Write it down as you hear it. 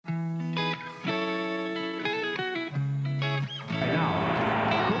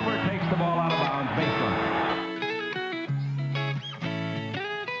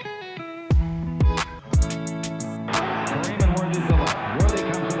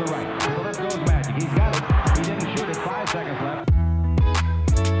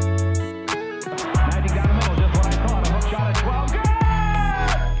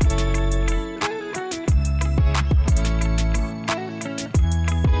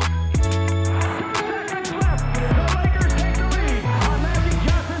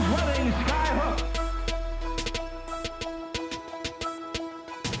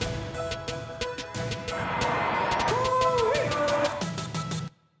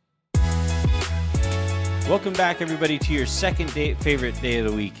Welcome back, everybody, to your favorite day of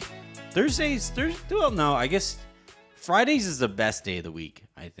the week. I guess Fridays is the best day of the week,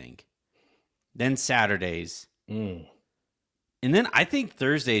 I think. Then Saturdays. And then I think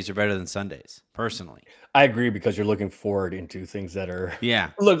Thursdays are better than Sundays, personally. I agree, because you're looking forward into things that are... Yeah.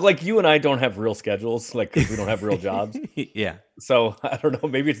 Look, like you and I don't have real schedules, like, because we don't have real jobs. Yeah. So I don't know,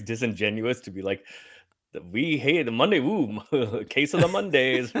 maybe it's disingenuous to be like, we hate the Monday, case of the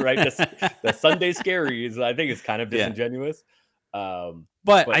Mondays, right? The Sunday scaries. I think it's kind of disingenuous.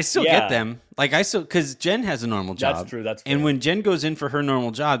 But I still get them. Because Jen has a normal job. That's true. That's fair. And when Jen goes in for her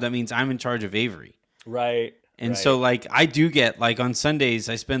normal job, that means I'm in charge of Avery. Right. And so, like, I do get, like, on Sundays,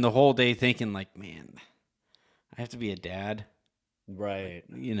 I spend the whole day thinking, like, man, I have to be a dad. Right.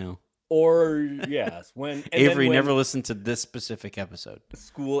 You know. Or, yes. Avery never listened to this specific episode.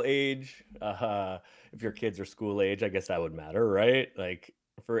 School age. If your kids are school age, I guess that would matter, right? Like,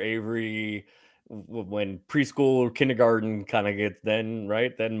 for Avery, when preschool or kindergarten kind of gets then,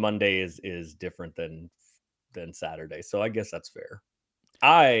 right? Then Monday is different than Saturday. So I guess that's fair.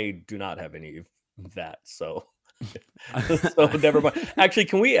 I do not have any of that, so never mind. Actually,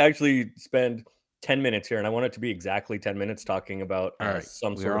 can we actually spend 10 minutes here? And I want it to be exactly 10 minutes talking about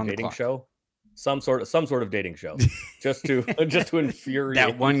some sort of dating show. Some sort of dating show. just to infuriate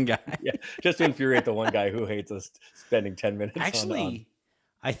that one guy. Yeah, just to infuriate the one guy who hates us spending 10 minutes. Actually,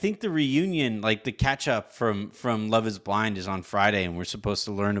 I think the reunion, like the catch up from Love is Blind, is on Friday, and we're supposed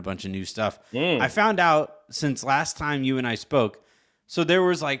to learn a bunch of new stuff. I found out since last time you and I spoke, so there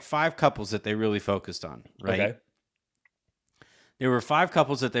was like 5 couples that they really focused on, right? Okay. There were 5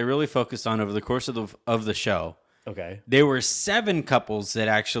 couples that they really focused on over the course of the show. Okay. There were 7 couples that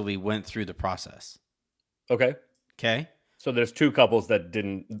actually went through the process. Okay. Okay. So there's 2 couples that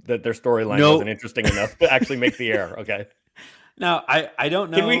their storyline wasn't interesting enough to actually make the air. Okay. Now, I don't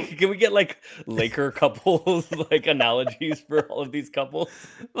know. Can we get like Laker couples, like analogies for all of these couples?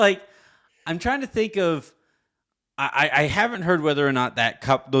 Like, I'm trying to think of. I haven't heard whether or not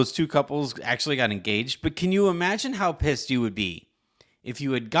those 2 couples actually got engaged, but can you imagine how pissed you would be if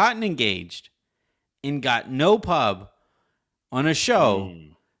you had gotten engaged and got no pub on a show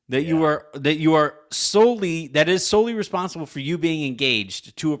that is solely responsible for you being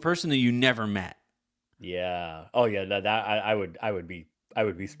engaged to a person that you never met? Yeah. Oh yeah. That I would be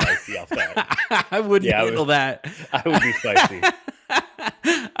spicy off that. I wouldn't handle that. I would be spicy.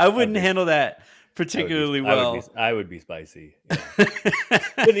 I wouldn't handle that particularly well. I would be spicy. Yeah.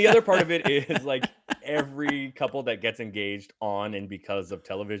 But the other part of it is like every couple that gets engaged on and because of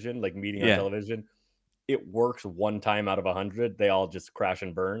television, like meeting on television, it works one time out of 100. They all just crash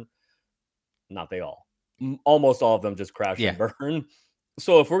and burn. Not they all. Almost all of them just crash and burn.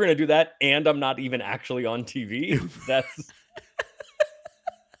 So if we're going to do that and I'm not even actually on TV, that's...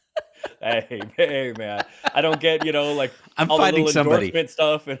 Hey, man. I don't get, like I'm all finding the little somebody. endorsement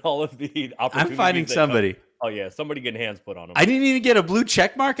stuff and all of the opportunities. I'm finding somebody. Oh, yeah. Somebody getting hands put on them. I didn't even get a blue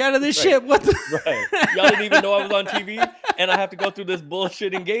check mark out of this shit. What the? Right. Y'all didn't even know I was on TV and I have to go through this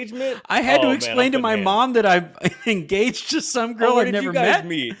bullshit engagement. I had to explain to my mom that I'm engaged to some girl I've never met.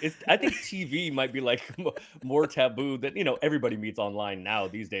 I think TV might be like more taboo than, everybody meets online now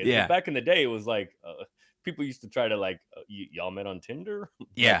these days. Yeah. But back in the day, it was like... people used to try to like, y'all met on Tinder?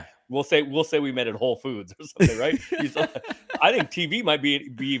 Yeah. We'll say we met at Whole Foods or something, right? I think TV might be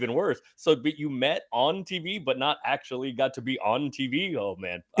even worse. So, but you met on TV, but not actually got to be on TV. Oh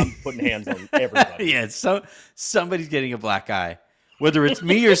man, I'm putting hands on everybody. Yeah, so somebody's getting a black eye. Whether it's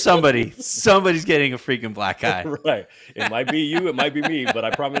me or somebody's getting a freaking black eye. Right. It might be you, it might be me, but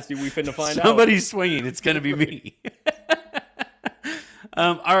I promise you we finna find out. Somebody's swinging. It's going to be me.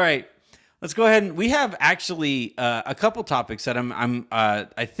 All right. Let's go ahead and we have actually a couple topics that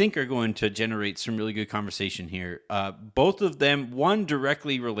I think are going to generate some really good conversation here. Both of them, one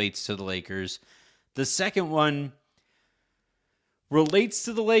directly relates to the Lakers. The second one relates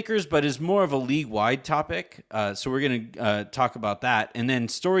to the Lakers, but is more of a league-wide topic. So we're going to talk about that. And then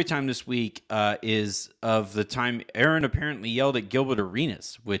story time this week is of the time Aaron apparently yelled at Gilbert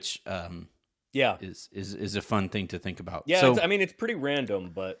Arenas, which is a fun thing to think about. Yeah, so, it's pretty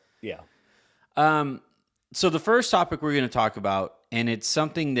random, but yeah. So the first topic we're going to talk about, and it's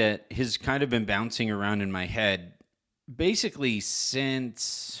something that has kind of been bouncing around in my head basically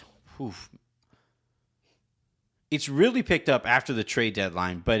since it's really picked up after the trade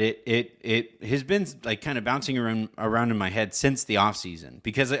deadline, but it has been like kind of bouncing around in my head since the offseason,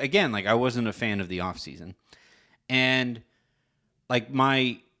 because again, like I wasn't a fan of the offseason. And like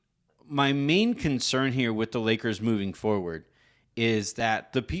my main concern here with the Lakers moving forward is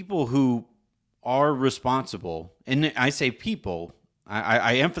that the people who are responsible, and I say people,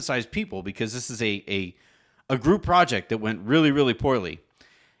 I emphasize people because this is a a group project that went really, really poorly.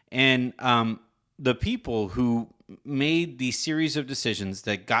 And the people who made the series of decisions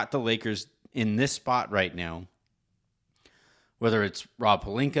that got the Lakers in this spot right now, whether it's Rob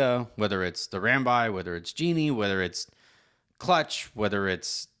Pelinka, whether it's the Ramby, whether it's Genie, whether it's Clutch, whether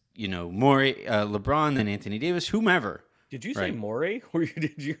it's, Morey, LeBron, and Anthony Davis, whomever, Did you say right? Morey? Or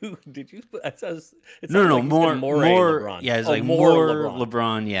did you? It No, no, sounded no, like you said Morey more, LeBron. yeah, it's Oh, like more more LeBron.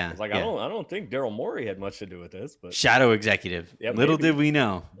 LeBron, I yeah, was like, yeah. I don't think Daryl Morey had much to do with this, but Shadow executive. yeah, Little maybe. did we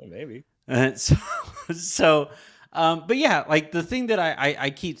know. Yeah, maybe. So, so but yeah, like the thing that I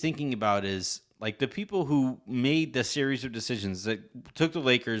keep thinking about is like the people who made the series of decisions that took the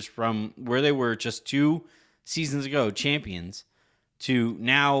Lakers from where they were just 2 seasons ago, champions, to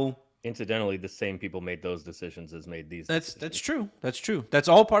now. Incidentally, the same people made those decisions as made these That's decisions. true. That's true. That's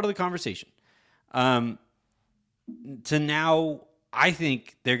all part of the conversation. Um, to now, I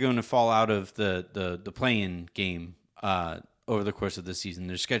think they're going to fall out of the play-in game over the course of the season.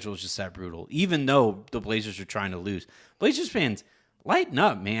 Their schedule is just that brutal. Even though the Blazers are trying to lose, Blazers fans, lighten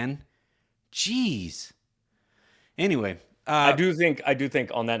up, man. Jeez. Anyway, I do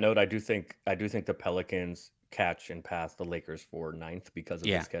think on that note, I do think the Pelicans catch and pass the Lakers for ninth because of the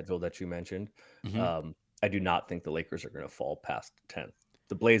yeah. schedule that you mentioned. hmm I do not think the Lakers are going to fall past 10th.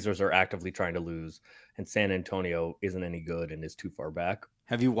 The Blazers are actively trying to lose, and San Antonio isn't any good and is too far back.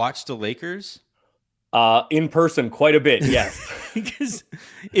 Have you watched the Lakers? In person, quite a bit, yes. Because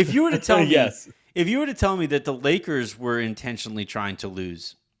if you were to tell me, yes. if you were to tell me that the Lakers were intentionally trying to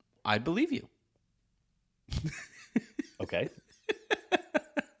lose, I'd believe you. Okay.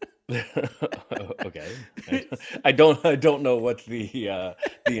 Okay. I don't know what the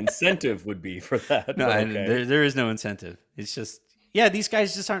incentive would be for that. No, Okay. there is no incentive. It's just, yeah, these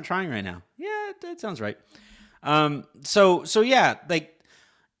guys just aren't trying right now. Yeah, that sounds right. So yeah, like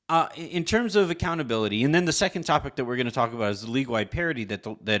in terms of accountability, and then the second topic that we're going to talk about is the league-wide parity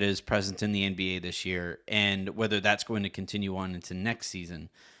that is present in the NBA this year, and whether that's going to continue on into next season.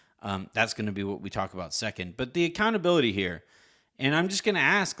 That's going to be what we talk about second. But the accountability here, and I'm just going to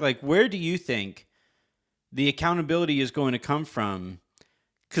ask, like, where do you think the accountability is going to come from?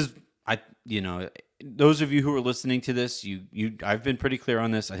 Because those of you who are listening to this, I've been pretty clear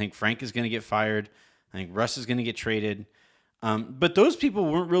on this. I think Frank is going to get fired. I think Russ is going to get traded. But those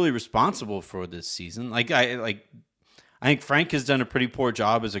people weren't really responsible for this season. I think Frank has done a pretty poor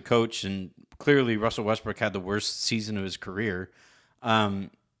job as a coach, and clearly Russell Westbrook had the worst season of his career.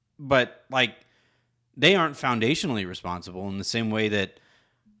 But like, they aren't foundationally responsible in the same way that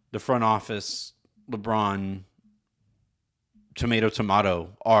the front office, LeBron, tomato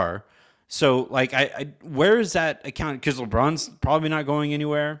are. So like, where is that account? Because LeBron's probably not going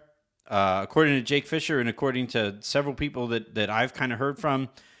anywhere. According to Jake Fisher and according to several people that I've kind of heard from,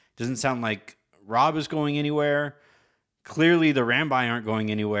 doesn't sound like Rob is going anywhere. Clearly, the Ramby aren't going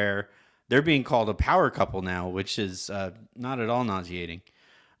anywhere. They're being called a power couple now, which is not at all nauseating.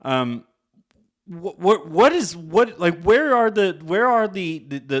 Where are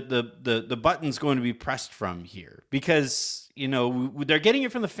the buttons going to be pressed from here? Because they're getting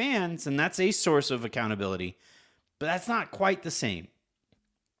it from the fans, and that's a source of accountability, but that's not quite the same.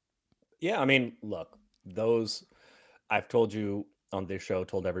 Yeah, I mean, look, those I've told you on this show,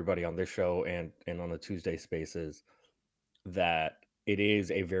 told everybody on this show and on the Tuesday spaces that it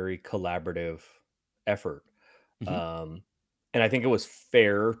is a very collaborative effort. Mm-hmm. And I think it was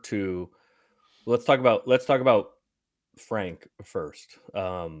fair to let's talk about Frank first.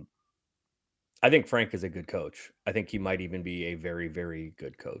 I think Frank is a good coach. I think he might even be a very, very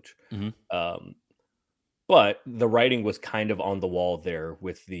good coach. Mm-hmm. But the writing was kind of on the wall there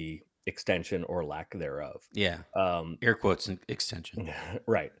with the extension or lack thereof. Yeah. Um, Air quotes and extension.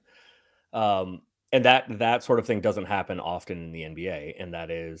 right. And that sort of thing doesn't happen often in the NBA, and that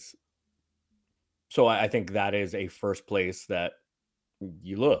is so. I think that is a first place that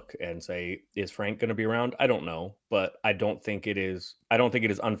you look and say, is Frank going to be around? I don't know, but I don't think it is. I don't think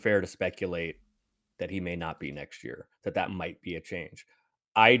it is unfair to speculate that he may not be next year. That might be a change.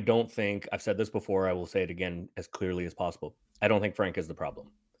 I don't think I've said this before. I will say it again as clearly as possible. I don't think Frank is the problem.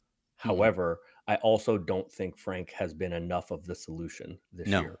 Mm-hmm. However, I also don't think Frank has been enough of the solution this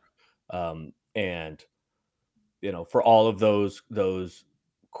year. And for all of those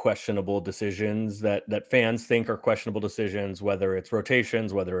questionable decisions that fans think are questionable decisions, whether it's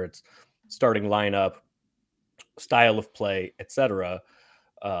rotations, whether it's starting lineup, style of play, etc.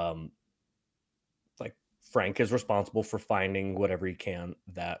 Like Frank is responsible for finding whatever he can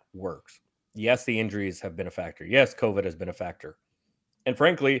that works. Yes, the injuries have been a factor. Yes, COVID has been a factor. And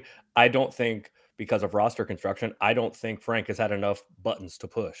frankly, I don't think because of roster construction, I don't think Frank has had enough buttons to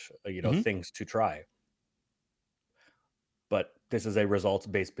push, Mm-hmm. things to try. but this is a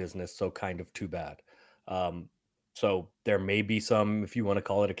results-based business, so kind of too bad. Um, so there may be some, if you want to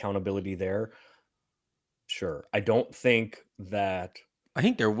call it accountability there. Sure. I don't think that. I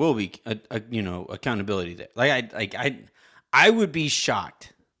think there will be accountability there. I would be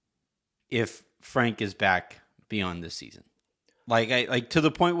shocked if Frank is back beyond this season. To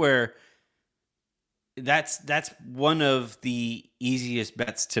the point where that's one of the easiest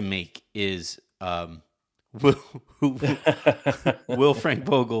bets to make is will will Frank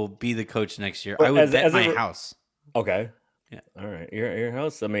Vogel be the coach next year? I But would bet as my it house. okay. Yeah. All right. Your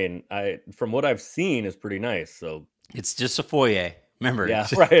house, I mean, from what I've seen is pretty nice. So It's just a foyer. Remember, yeah,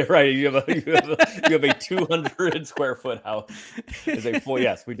 right. You have a 200 square foot house. Is a full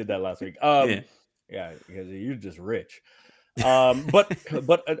Yes, we did that last week. yeah. Yeah, because you're just rich. But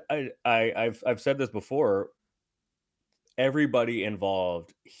I've said this before. Everybody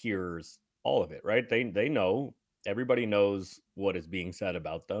involved hears all of it, right? They know. Everybody knows what is being said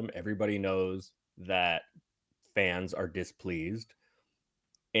about them. Everybody knows that fans are displeased,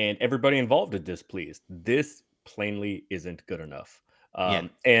 and everybody involved is displeased. This plainly isn't good enough. Yeah.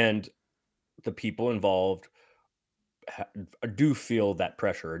 And the people involved do feel that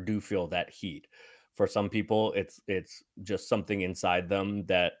pressure, or do feel that heat. For some people, it's just something inside them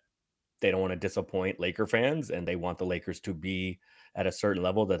that they don't want to disappoint Laker fans, and they want the Lakers to be at a certain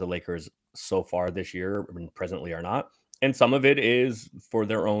level that the Lakers so far this year and presently are not. And some of it is for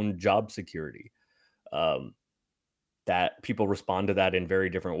their own job security. Um, that people respond to that in very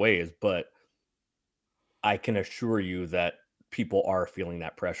different ways, but I can assure you that people are feeling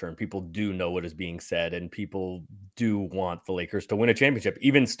that pressure, and people do know what is being said, and people do want the Lakers to win a championship.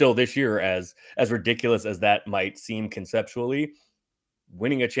 Even still this year, as ridiculous as that might seem conceptually,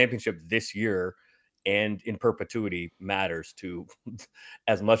 winning a championship this year and in perpetuity matters to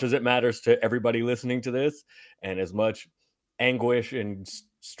as much as it matters to everybody listening to this, and as much anguish and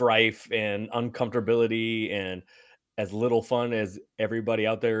strife and uncomfortability and as little fun as everybody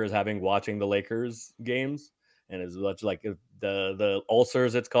out there is having watching the Lakers games, and as much like the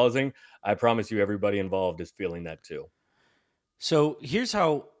ulcers it's causing, I promise you everybody involved is feeling that too. So here's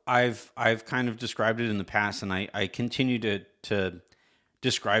how I've kind of described it in the past, and I continue to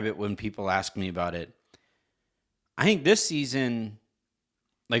describe it when people ask me about it. I think this season,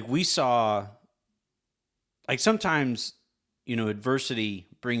 like we saw, like sometimes, adversity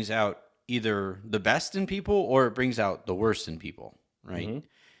brings out either the best in people or it brings out the worst in people, right? Mm-hmm.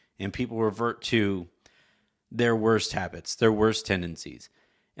 And people revert to their worst habits, their worst tendencies.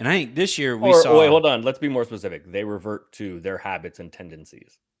 And I think this year we saw. Wait, hold on. Let's be more specific. They revert to their habits and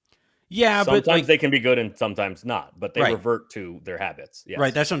tendencies. Yeah, but Sometimes they can be good and sometimes not, but they Right. revert to their habits. Yes.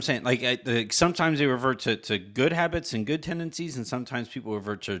 Right, that's what I'm saying. Sometimes they revert to good habits and good tendencies, and sometimes people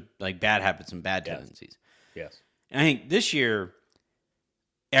revert to like bad habits and bad Yes. tendencies. Yes. And I think this year,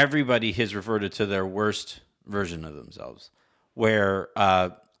 everybody has reverted to their worst version of themselves. Where I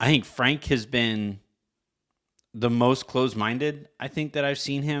think Frank has been the most closed-minded. I think that I've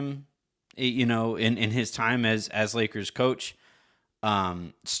seen him, in his time as Lakers coach.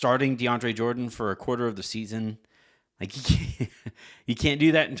 Starting DeAndre Jordan for a quarter of the season, like you can't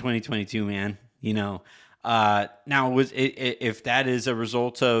do that in 2022, man. Now if that is a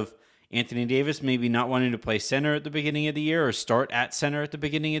result of Anthony Davis maybe not wanting to play center at the beginning of the year or start at center at the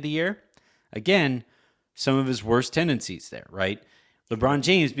beginning of the year, again, some of his worst tendencies there, right? LeBron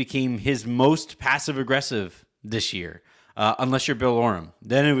James became his most passive aggressive this year, unless you're Bill Oram.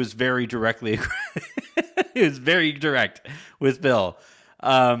 Then it was very directly. It was very direct with Bill.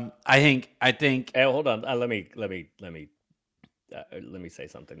 I think. Hey, hold on. Let me say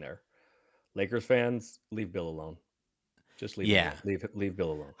something there. Lakers fans, leave Bill alone. Just leave him alone. Leave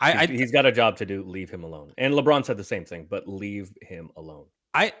Bill alone. He's got a job to do. Leave him alone. And LeBron said the same thing, but leave him alone.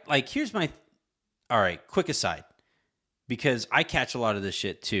 Here's my. All right, quick aside. Because I catch a lot of this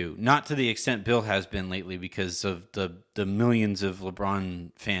shit too. Not to the extent Bill has been lately because of the millions of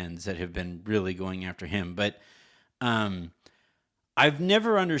LeBron fans that have been really going after him. But I've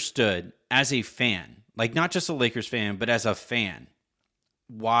never understood as a fan, like not just a Lakers fan, but as a fan,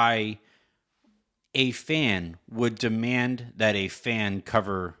 why a fan would demand that a fan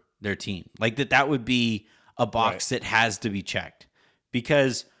cover their team. Like that would be a box that has to be checked.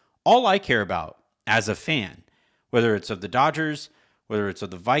 Because all I care about as a fan, whether it's of the Dodgers, whether it's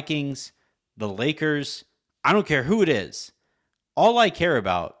of the Vikings, the Lakers, I don't care who it is. All I care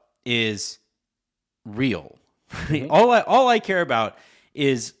about is real. Mm-hmm. all I care about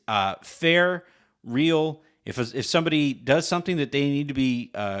is fair, real. If somebody does something that they need to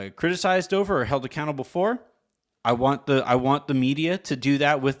be criticized over or held accountable for, I want the media to do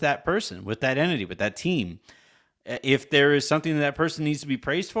that with that person, with that entity, with that team. If there is something that person needs to be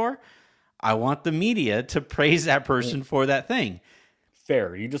praised for, I want the media to praise that Mm, person for that thing.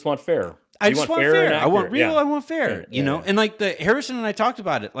 fair. You just want fair. I You just want want fair and fair. I want accurate. real. Yeah. I want Yeah. fair. You Yeah. know, Yeah. and like the Harrison and I talked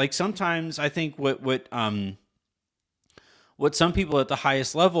about it. Like sometimes I think what some people at the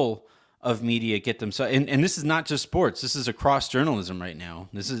highest level of media get themselves, and this is not just sports. This is across journalism right now.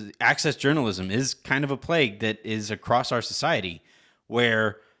 This is access journalism is kind of a plague that is across our society,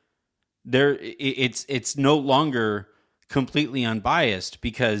 where it's no longer completely unbiased,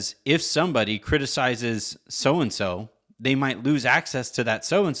 because if somebody criticizes so and so, they might lose access to that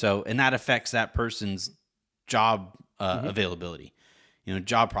so and so, and that affects that person's job Hmm. availability,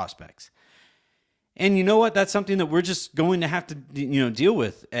 job prospects. And you know what? That's something that we're just going to have to deal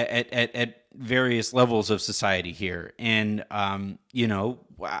with at various levels of society here. And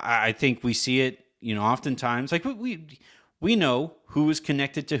I think we see it oftentimes. Like we know who is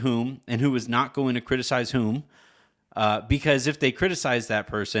connected to whom and who is not going to criticize whom, because if they criticize that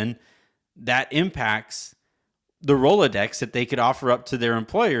person, that impacts the Rolodex that they could offer up to their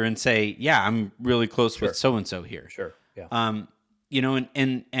employer and say, "Yeah, I'm really close with Sure. so and so here." Sure. Yeah. And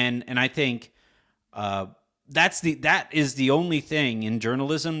I think uh, that is the only thing in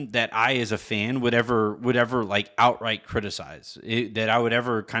journalism that I, as a fan, would ever like outright criticize, that I would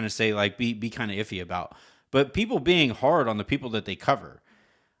ever kind of say like be kind of iffy about. But people being hard on the people that they cover,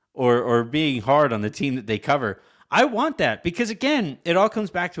 or being hard on the team that they cover, I want that, because again, it all comes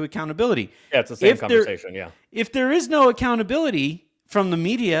back to accountability. Yeah. It's the same If there conversation. Yeah. if there is no accountability from the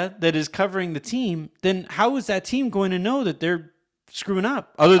media that is covering the team, then how is that team going to know that they're screwing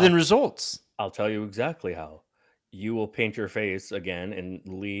up other than I'll results? I'll tell you exactly how. You will paint your face again and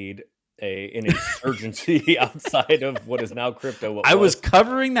lead an insurgency outside of what is now crypto. What I was was?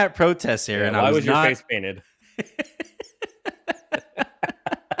 covering that protest, Yeah. Aaron. I Why was was your not. face painted?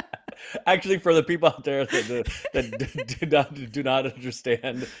 Actually, for the people out there that do not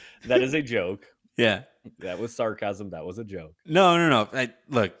understand, that is a joke. Yeah. That was sarcasm. That was a joke. No, no, no.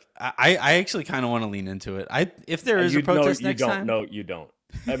 Look, I actually kind of want to lean into it. If there is a You know, protest you next don't. time, No, you don't.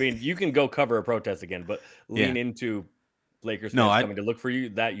 I mean, you can go cover a protest again, but yeah. lean into Lakers No, fans I coming to look for you.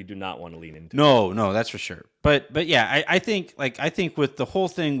 That you do not want to lean into. no, no, that's for sure. But yeah, I think with the whole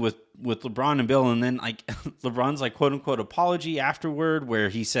thing with LeBron and Bill, and then like LeBron's like quote unquote apology afterward, where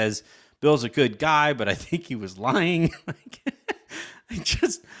he says Bill's a good guy, but I think he was lying. Like,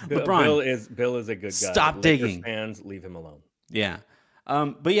 just LeBron, Bill is a good guy. stop Lakers digging. fans, leave him alone. Yeah.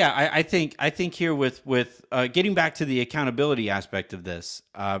 But yeah, I think here with getting back to the accountability aspect of this,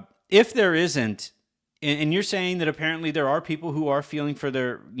 if there isn't, and you're saying that apparently there are people who are feeling for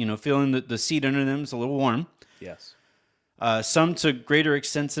their, feeling the seat under them is a little warm. Yes, Some to greater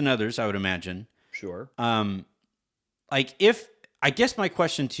extents than others, I would imagine. sure. Um, like if I guess my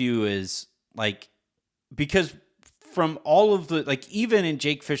question to you is like, because from all of the, like, even in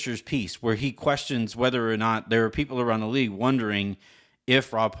Jake Fisher's piece where he questions whether or not there are people around the league wondering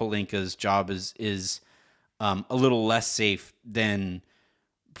if Rob Pelinka's job is a little less safe than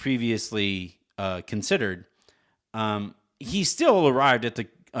previously considered, he still arrived at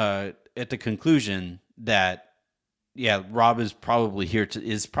the conclusion that, yeah, Rob is probably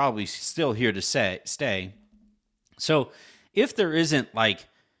still here to stay. So if there isn't like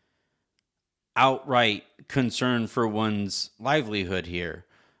outright concern for one's livelihood here,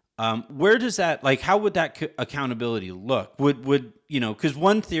 where does that, like, how would that accountability look? Would because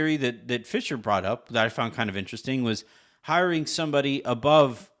one theory that Fisher brought up that I found kind of interesting was hiring somebody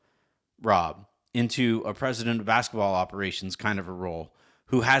above Rob into a president of basketball operations kind of a role,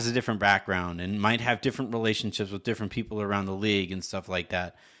 who has a different background and might have different relationships with different people around the league and stuff like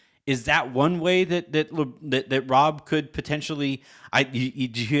that. Is that one way that Rob could potentially?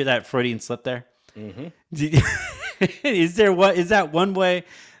 Did you hear that Freudian slip there? Hmm. Is that one way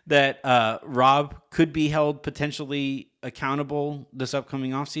that Rob could be held potentially accountable this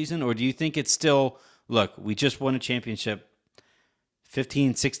upcoming offseason? Or do you think it's still, look, we just won a championship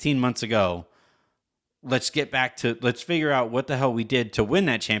 15, 16 months ago. Let's figure out what the hell we did to win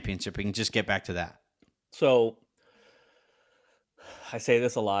that championship and just get back to that. So I say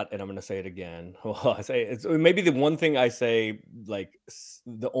this a lot, and I'm going to say it again. Well, I say it's maybe the one thing I say, like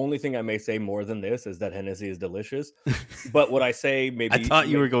the only thing I may say more than this is that Hennessy is delicious. But what I say, I thought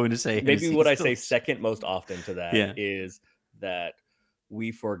you were going to say maybe Hennessy what I still. say second most often to that Yeah. is that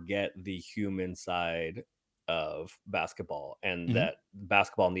we forget the human side of basketball, and Mhm. that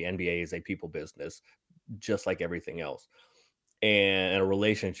basketball in the NBA is a people business, just like everything else, and a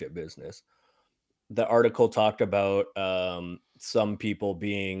relationship business. The article talked about some people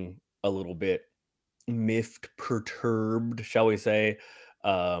being a little bit miffed, perturbed, shall we say,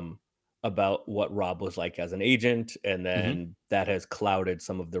 um, about what Rob was like as an agent, and Hmm. then that has clouded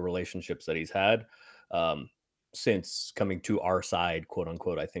some of the relationships that he's had um, since coming to our side, quote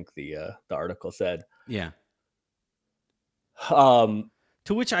unquote. I think the article said. Yeah. Um,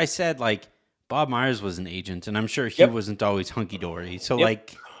 To which I said, like, Bob Myers was an agent, and I'm sure he yep, wasn't always hunky dory. So, yep.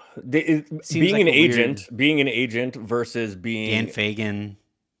 like, seems Being like an a weird agent versus Dan being Fagan.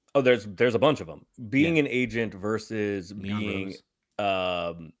 oh, there's a bunch of them. Yeah. Being an agent versus Leon being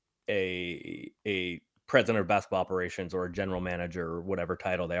Rose. um, a president of basketball operations or a general manager or whatever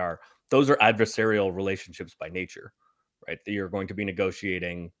title they are. Those are adversarial relationships by nature, right? That you're going to be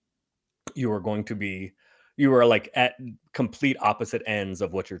negotiating. You are going to be. You are like at complete opposite ends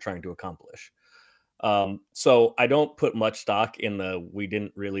of what you're trying to accomplish. So I don't put much stock in the we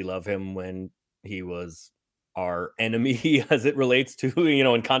didn't really love him when he was our enemy as it relates to,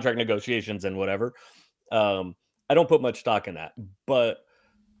 in contract negotiations and whatever. Um, I don't put much stock in that. But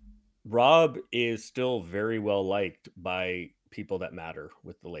Rob is still very well liked by people that matter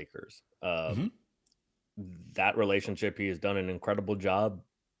with the Lakers. Hmm. That relationship, he has done an incredible job.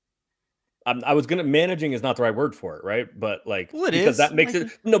 I was gonna managing is not the right word for it, right? But like Well, it because is. that makes Like,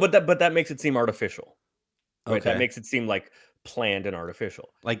 it no, but that makes it seem artificial. Right, that okay. makes it seem, like, planned and artificial.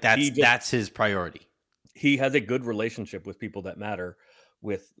 Like, He just that's his priority. he has a good relationship with people that matter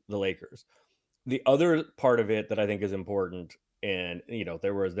with the Lakers. The other part of it that I think is important, and,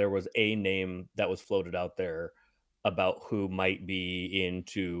 there was a name that was floated out there about who might be in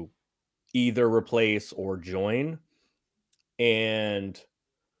to either replace or join, and,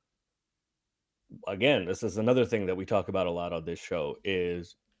 again, this is another thing that we talk about a lot on this show,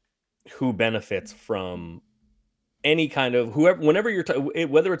 is who benefits from any kind of whoever whenever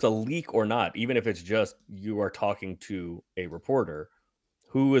whether it's a leak or not, even if it's just you are talking to a reporter,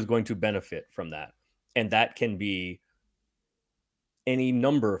 who is going to benefit from that? And that can be any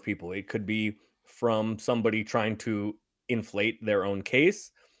number of people. It could be from somebody trying to inflate their own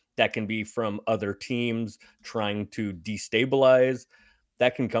case. That can be from other teams trying to destabilize.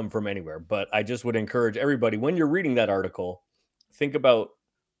 That can come from anywhere. But I just would encourage everybody when you're reading that article, think about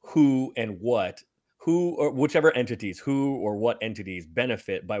who and what, who or whichever entities, who or what entities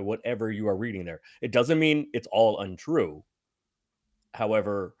benefit by whatever you are reading there. It doesn't mean it's all untrue.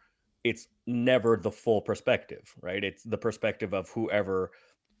 However, it's never the full perspective, right? It's the perspective of whoever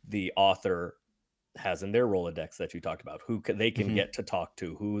the author has in their Rolodex that you talked about, who they can Hmm. get to talk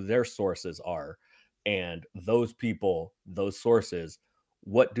to, who their sources are. And those people, those sources,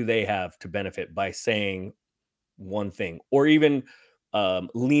 what do they have to benefit by saying one thing or even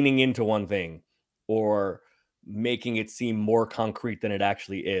leaning into one thing or making it seem more concrete than it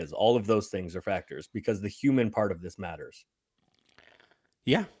actually is? All of those things are factors because the human part of this matters.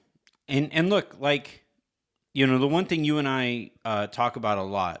 Yeah. And look, like, the one thing you and I talk about a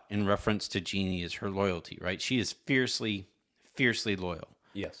lot in reference to Jeannie is her loyalty, right? She is fiercely, fiercely loyal.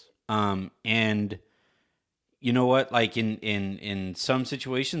 Yes. And you know what? Like, in some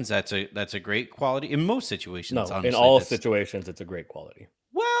situations, that's a great quality. In most situations, No, in honestly, all that's, situations, it's a great quality.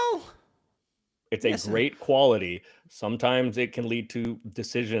 well, It's a yes. great quality. Sometimes it can lead to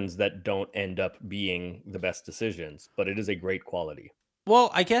decisions that don't end up being the best decisions, but it is a great quality.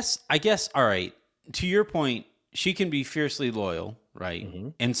 Well, I guess. All right. To your point, she can be fiercely loyal, right?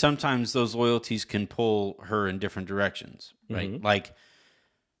 Mhm. And sometimes those loyalties can pull her in different directions, right? Mhm. Like,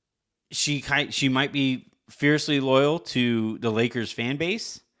 she might be fiercely loyal to the Lakers fan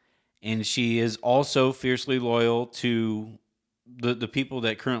base, and she is also fiercely loyal to the people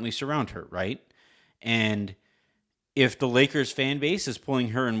that currently surround her, right? And if the Lakers fan base is pulling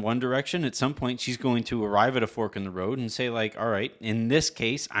her in one direction, at some point she's going to arrive at a fork in the road and say, like, all right, in this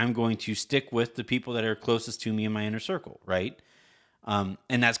case, I'm going to stick with the people that are closest to me in my inner circle, right? And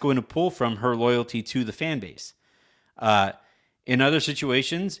that's going to pull from her loyalty to the fan base. Uh, in other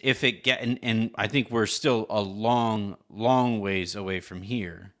situations, if it get and I think we're still a long, long ways away from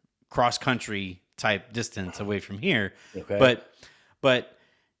here, cross country type distance away from here, Okay. but but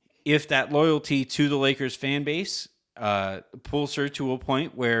if that loyalty to the Lakers fan base pulls her to a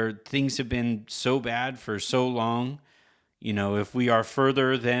point where things have been so bad for so long, if we are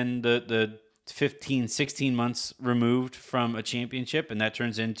further than the 15, 16 months removed from a championship, and that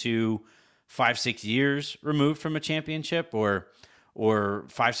turns into 5, 6 years removed from a championship, or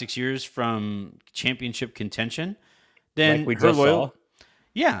 5, 6 years from championship contention, Like then we her just loyal, saw.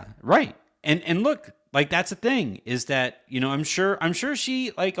 yeah, right. And look, like, that's the thing, is that, I'm sure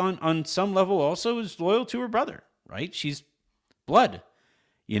she, like, on some level also is loyal to her brother, right? She's blood,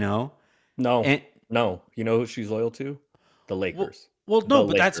 you know. No. And No. You know who she's loyal to? The well, Lakers. well, no,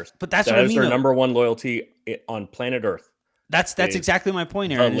 The but that's Lakers. but that's what That I is mean, her though. number one loyalty on planet Earth. That's It's exactly my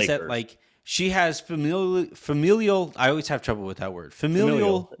point, the Aaron, is that Lakers. like she has familial I always have trouble with that word. Familial.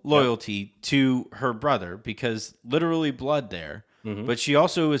 Familial Yep. loyalty to her brother because literally blood there, Hmm. but she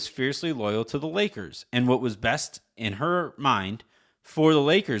also is fiercely loyal to the Lakers. And what was best in her mind for the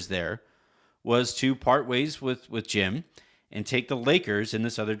Lakers there was to part ways with Jim and take the Lakers in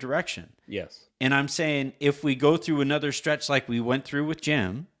this other direction. Yes. And I'm saying if we go through another stretch like we went through with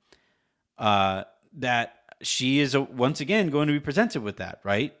Jim, that she is once again going to be presented with that,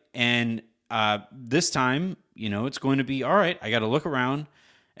 right? And this time, it's going to be all right. I got to look around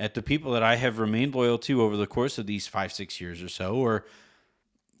at the people that I have remained loyal to over the course of these 5-6 years or so, or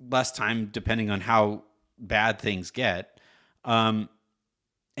less time, depending on how bad things get.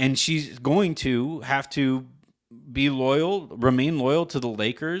 And she's going to have to remain loyal to the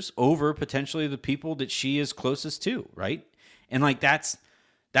Lakers over potentially the people that she is closest to, right? And like that's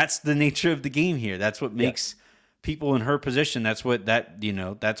the nature of the game here. That's what Yes. makes people in her position. That's what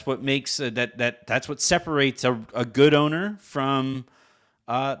that's what makes that's what separates a good owner from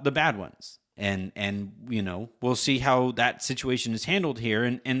the bad ones. And we'll see how that situation is handled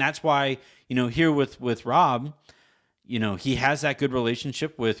here. And that's why here with Rob, he has that good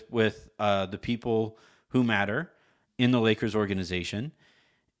relationship with the people who matter in the Lakers organization.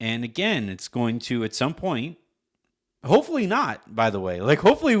 And again, it's going to at some point, hopefully not, by the way. Like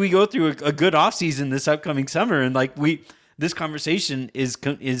hopefully we go through a good offseason this upcoming summer and like this conversation is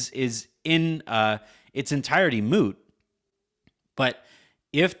in its entirety moot. But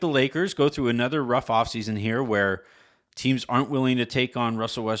if the Lakers go through another rough offseason here where teams aren't willing to take on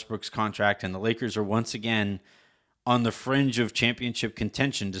Russell Westbrook's contract and the Lakers are once again on the fringe of championship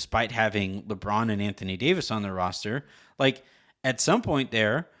contention despite having LeBron and Anthony Davis on their roster, like at some point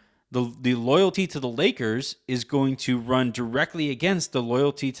there, the loyalty to the Lakers is going to run directly against the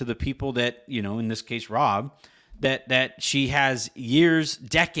loyalty to the people that, in this case Rob, that she has years,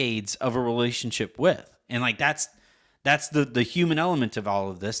 decades of a relationship with. And like that's the human element of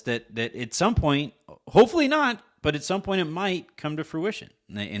all of this that at some point, hopefully not, but at some point it might come to fruition.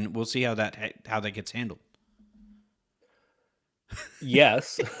 And we'll see how that gets handled.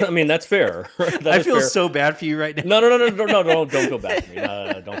 Yes. I mean, that's fair. That I is feel fair. so bad for you right now. No, don't feel bad for me.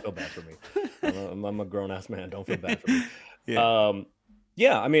 No, don't feel bad for me. I'm a grown ass man. Don't feel bad for me. Yeah.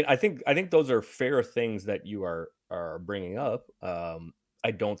 Yeah, I mean, I think those are fair things that you are bringing up.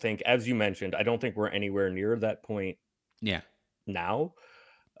 I don't think, as you mentioned, I don't think we're anywhere near that point Yeah. now.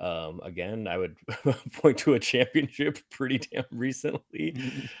 Again, I would point to a championship pretty damn recently.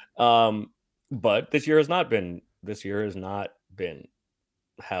 But this year has not been. This year has not been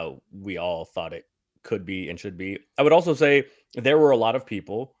how we all thought it could be and should be. I would also say there were a lot of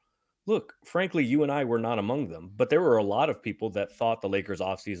people. Look, frankly, you and I were not among them, but there were a lot of people that thought the Lakers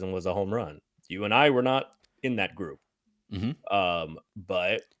offseason was a home run. You and I were not in that group. Mm-hmm.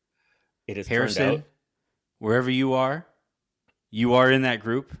 But it has turned Harrison, out wherever you are in that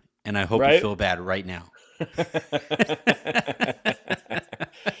group, and I hope you right. feel bad right now.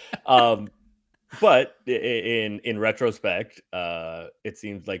 um, but in retrospect, it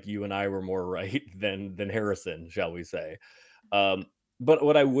seems like you and I were more right than Harrison, shall we say? Um, but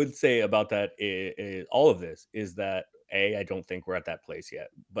what I would say about that is all of this is that A, I don't think we're at that place yet,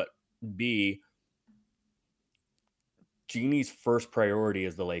 but B, Jeannie's first priority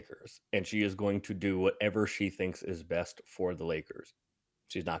is the Lakers, and she is going to do whatever she thinks is best for the Lakers.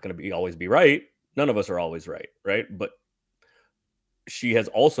 She's not going to always be right. None of us are always right, right? But she has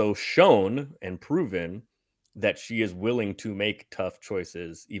also shown and proven that she is willing to make tough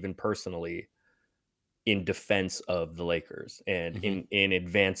choices, even personally, in defense of the Lakers and Mm-hmm. in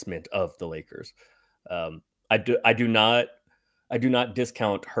advancement of the Lakers. Um, I do not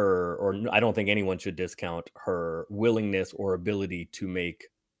discount her, or I don't think anyone should discount her willingness or ability to make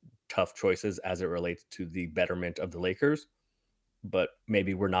tough choices as it relates to the betterment of the Lakers. But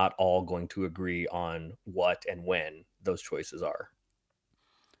maybe we're not all going to agree on what and when those choices are.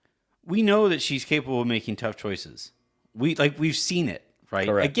 We know that she's capable of making tough choices. We've seen it, right?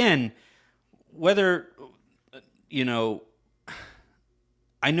 Correct. Again, whether you know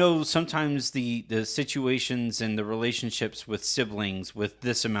I know sometimes the situations and the relationships with siblings with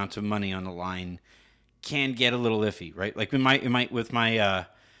this amount of money on the line can get a little iffy, right? Like with my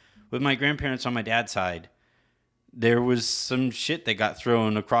grandparents on my dad's side, there was some shit that got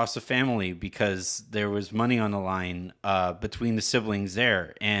thrown across the family because there was money on the line between the siblings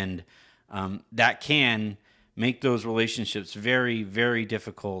there, and that can make those relationships very, very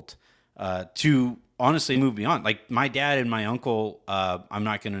difficult to honestly move beyond. Like my dad and my uncle, I'm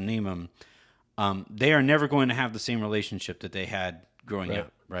not going to name them. They are never going to have the same relationship that they had growing Right.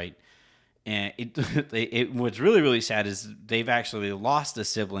 up, right? And what's really really sad is they've actually lost a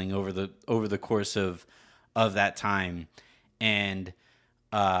sibling over the course of that time. And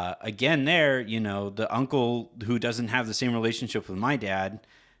again, there, the uncle who doesn't have the same relationship with my dad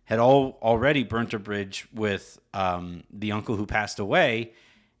had already burnt a bridge with the uncle who passed away.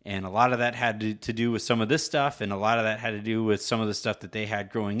 And a lot of that had to do with some of this stuff, and a lot of that had to do with some of the stuff that they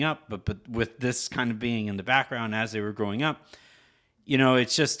had growing up. But with this kind of being in the background as they were growing up,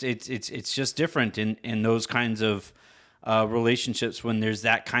 it's just different in those kinds of relationships when there's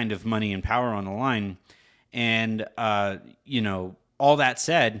that kind of money and power on the line. And all that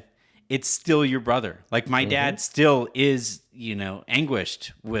said, it's still your brother. Like my dad still is,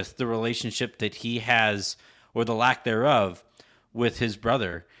 anguished with the relationship that he has, or the lack thereof, with his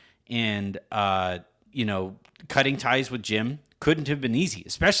brother. And cutting ties with Jim couldn't have been easy,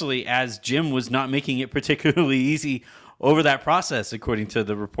 especially as Jim was not making it particularly easy over that process, according to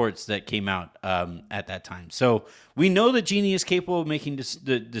the reports that came out at that time. So we know that Jeannie is capable of making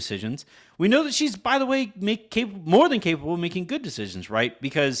the decisions. We know that she's, by the way, more than capable of making good decisions, right?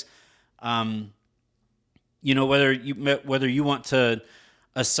 Because, whether you want to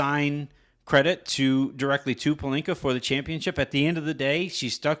assign credit directly to Pelinka for the championship, at the end of the day,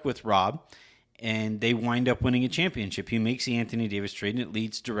 she's stuck with Rob, and they wind up winning a championship. He makes the Anthony Davis trade, and it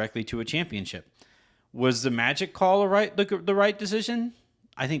leads directly to a championship. Was the Magic call the right decision?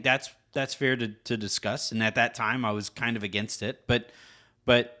 I think that's fair to discuss. And at that time, I was kind of against it. But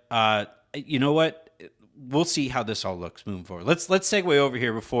you know what? We'll see how this all looks moving forward. Let's segue over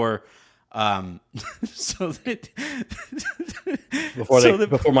here before so that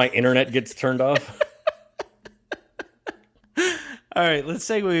before my internet gets turned off. All right, let's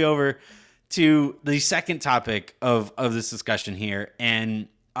segue over to the second topic of this discussion here. And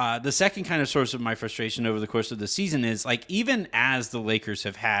the second kind of source of my frustration over the course of the season is, like, even as the Lakers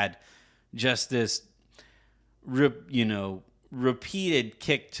have had just this, repeated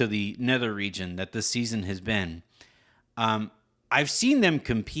kick to the nether region that this season has been, I've seen them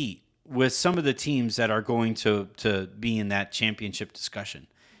compete with some of the teams that are going to be in that championship discussion,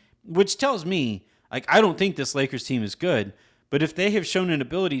 which tells me, like, I don't think this Lakers team is good. But if they have shown an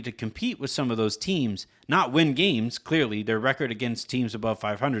ability to compete with some of those teams, not win games, clearly their record against teams above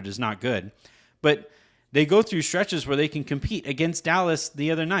 500 is not good, but they go through stretches where they can compete. Against Dallas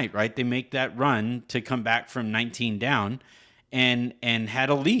the other night, right? They make that run to come back from 19 down and had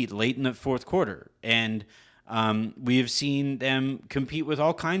a lead late in the fourth quarter. And we have seen them compete with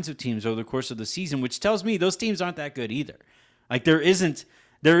all kinds of teams over the course of the season, which tells me those teams aren't that good either. Like there isn't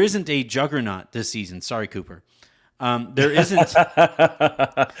a juggernaut this season. Sorry, Cooper. There isn't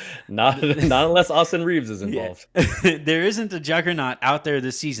not unless Austin Reeves is involved. Yeah. There isn't a juggernaut out there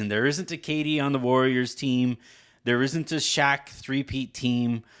this season. There isn't a KD on the Warriors team. There isn't a Shaq three-peat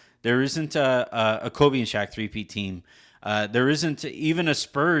team. There isn't a Kobe and Shaq three-peat team. There isn't even a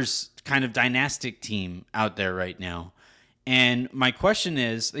Spurs kind of dynastic team out there right now. And my question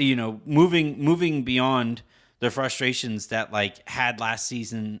is, moving beyond the frustrations that had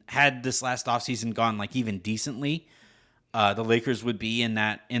this last offseason gone even decently, the Lakers would be in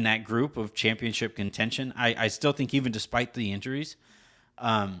that group of championship contention. I still think, even despite the injuries,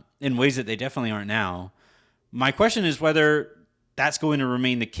 in ways that they definitely aren't now. My question is whether that's going to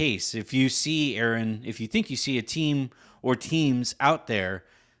remain the case. If you see, Aaron, if you think you see a team or teams out there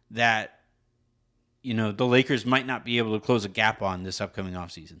that the Lakers might not be able to close a gap on this upcoming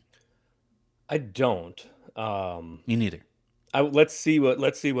offseason. I don't. Me neither. Let's see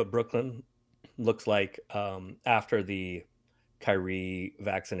what Brooklyn looks like after the Kyrie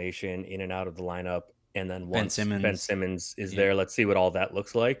vaccination, in and out of the lineup, and then once Ben Simmons is there, let's see what all that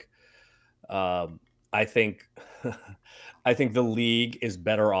looks like. I think the league is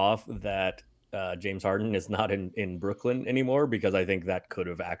better off that James Harden is not in Brooklyn anymore, because I think that could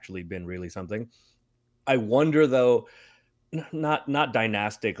have actually been really something. I wonder though, not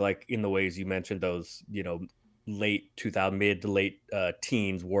dynastic like in the ways you mentioned, those late 2000, mid to late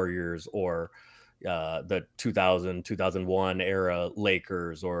teens Warriors, or the 2001 era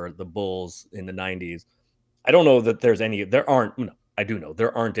Lakers, or the Bulls in the 90s. I don't know that I do know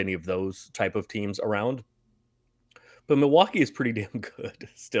there aren't any of those type of teams around, but Milwaukee is pretty damn good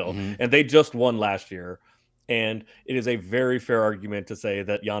still. Mm-hmm. And they just won last year. And it is a very fair argument to say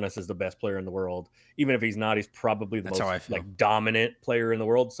that Giannis is the best player in the world. Even if he's not, he's probably the most dominant player in the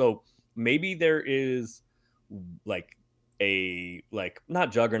world. So maybe there is not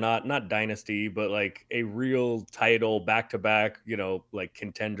juggernaut, not dynasty, but a real title back-to-back,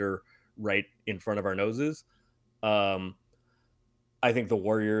 contender right in front of our noses. I think the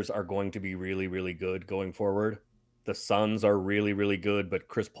Warriors are going to be really, really good going forward. The Suns are really, really good, but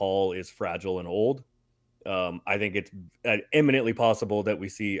Chris Paul is fragile and old. I think it's eminently possible that we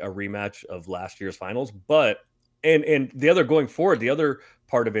see a rematch of last year's finals. But and the other going forward, the other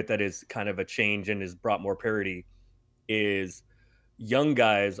part of it that is kind of a change and has brought more parity is young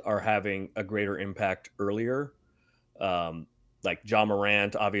guys are having a greater impact earlier. Um, like Ja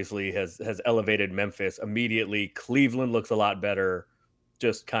Morant obviously has elevated Memphis immediately. Cleveland looks a lot better.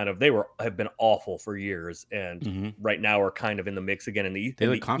 Just kind of have been awful for years, and Mm-hmm. right now are kind of in the mix again. They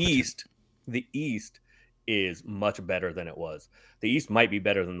look competent. The East is much better than it was. The East might be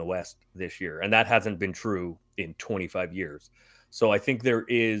better than the West this year, and that hasn't been true in 25 years. So I think there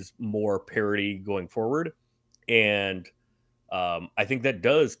is more parity going forward, and I think that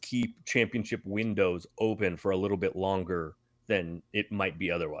does keep championship windows open for a little bit longer than it might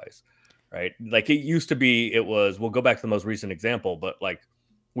be otherwise, right? Like it used to be, we'll go back to the most recent example, but like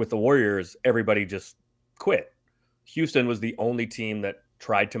with the Warriors, everybody just quit. Houston was the only team that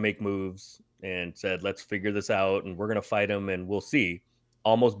tried to make moves and said, let's figure this out and we're going to fight them and we'll see.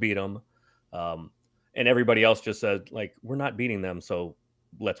 Almost beat them. Um, and everybody else just said, like, we're not beating them, so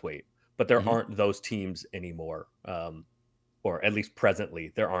let's wait. But there Mm-hmm. aren't those teams anymore. Or at least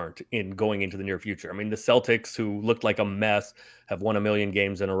presently, there aren't in going into the near future. I mean, the Celtics, who looked like a mess, have won a million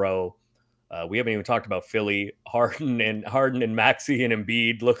games in a row. We haven't even talked about Philly. Harden and Maxey and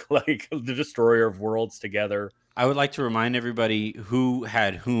Embiid look like the destroyer of worlds together. I would like to remind everybody who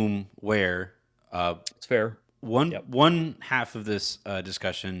had whom where. It's fair. Yep. One half of this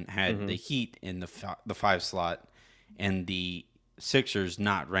discussion had the Mhm. Heat in the 5 slot, and the Sixers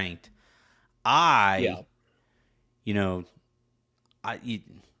not ranked. Yeah. I, you know, I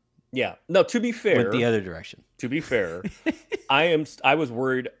Yeah. No, went the other direction. to be fair, I was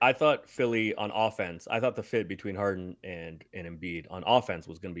worried. I thought Philly on offense, I thought the fit between Harden and Embiid on offense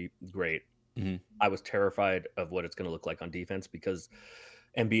was going to be great. Mm-hmm. I was terrified of what it's going to look like on defense because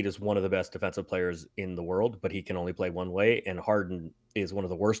Embiid is one of the best defensive players in the world, but he can only play one way. And Harden is one of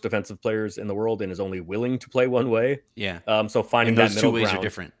the worst defensive players in the world and is only willing to play one way. Yeah, So finding and that those two middle ways are ground,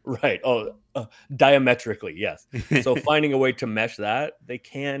 different. right? Oh, diametrically, yes. So finding a way to mesh that, they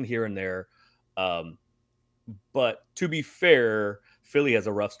can here and there. Um, but to be fair, Philly has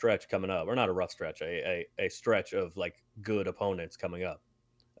a rough stretch coming up, or not a rough stretch, a stretch of like good opponents coming up.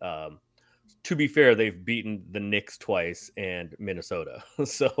 Um, to be fair, they've beaten the Knicks twice and Minnesota.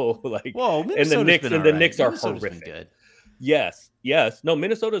 So like, Whoa, Minnesota's been all The right. Knicks are Minnesota's been horrific. good. Yes, yes. No,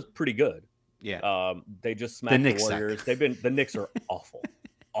 Minnesota's pretty good. Yeah, They just the smacked the Knicks suck. Warriors. The Knicks are awful,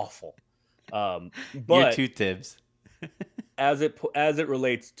 awful. Year But two Tibbs. as it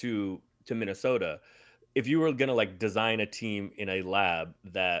relates to Minnesota, if you were gonna like design a team in a lab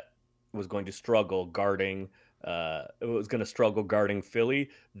that was going to struggle guarding, Philly,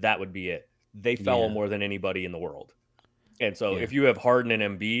 that would be it. They foul Yeah, more than anybody in the world, and so yeah. if you have Harden and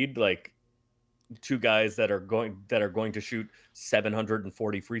Embiid, like two guys that are going to shoot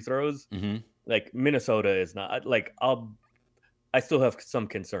 740 free throws, Mm-hmm. like Minnesota is not like I still have some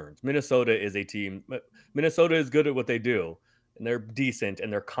concerns. Minnesota is a team. Minnesota is good at what they do, and they're decent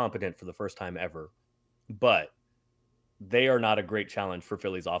and they're competent for the first time ever. But they are not a great challenge for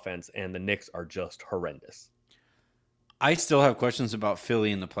Philly's offense, and the Knicks are just horrendous. I still have questions about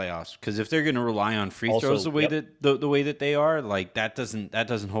Philly in the playoffs because if they're going to rely on free throws Also, the way yep. that the way that they are, like that doesn't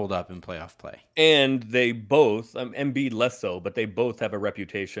hold up in playoff play. And they both, Embiid less so, but they both have a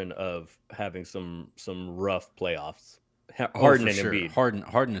reputation of having some rough playoffs. Oh, Harden for and sure. Embiid,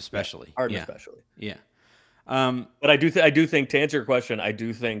 Harden yeah, especially. Harden Yeah, especially. yeah. But I do think to answer your question, I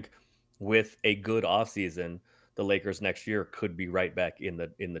do think with a good offseason, the Lakers next year could be right back in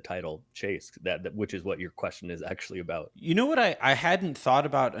the title chase. Which is what your question is actually about. You know what I hadn't thought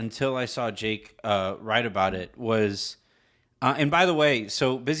about until I saw Jake write about it was, and by the way,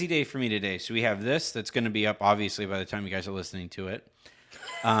 so busy day for me today. So we have this that's going to be up obviously by the time you guys are listening to it.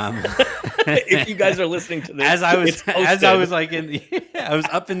 If you guys are listening to this, as I it's was like I was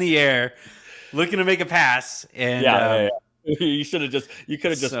up in the air looking to make a pass, and yeah. You could have just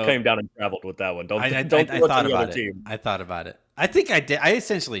so came down and traveled with that one. Don't I throw it thought to the other about it. team. I thought about it. I think I did. I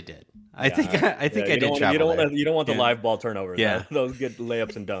essentially did. I think I did travel there. You don't want the Yeah. live ball turnovers. Yeah. Those good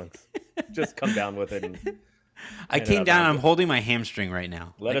layups and dunks. Just come down with it and I hand it came out down. bounds. I'm holding my hamstring right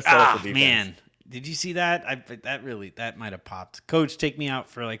now. Let Like, us set up the defense. man, did you see that? That might have popped. Coach, take me out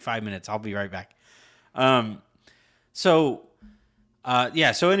for like 5 minutes. I'll be right back.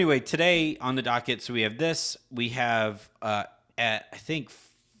 So anyway, today on the docket, so we have this. We have at I think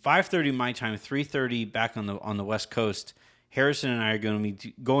 5:30 my time, 3:30 back on the West Coast, Harrison and I are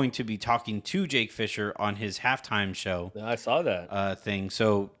going to be talking to Jake Fisher on his halftime show I saw that. thing.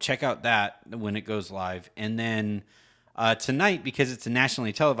 So check out that when it goes live. And then tonight, because it's a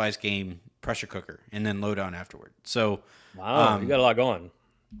nationally televised game, Pressure Cooker, and then Lowdown afterward. So Wow, you got a lot going.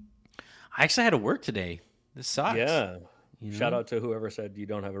 I actually had to work today. This sucks. Yeah. You know? Shout out to whoever said you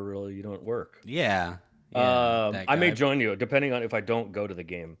don't work. Yeah. Yeah. That I may guy. join you depending on if I don't go to the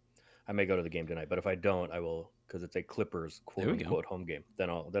game. I may go to the game tonight, but if I don't, I will, because it's a Clippers quote There we go. unquote home game. Then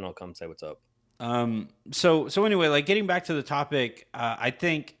I'll come say what's up. So anyway, like getting back to the topic, I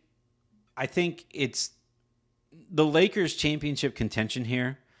think it's the Lakers' championship contention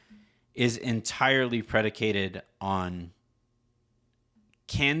here is entirely predicated on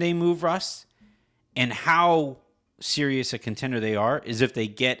can they move Russ, and how serious a contender they are is if they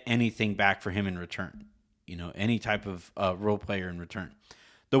get anything back for him in return. You know, any type of role player in return.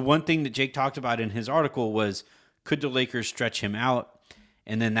 The one thing that Jake talked about in his article was, could the Lakers stretch him out,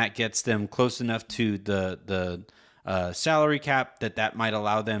 and then that gets them close enough to the salary cap that might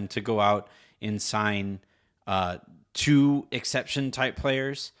allow them to go out and sign two exception type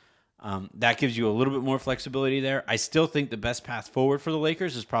players. That gives you a little bit more flexibility there. I still think the best path forward for the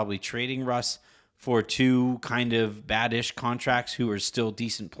Lakers is probably trading Russ for two kind of bad-ish contracts who are still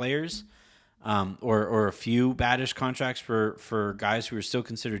decent players, or a few bad-ish contracts for guys who are still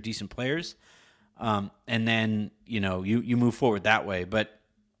considered decent players. And then, you move forward that way. But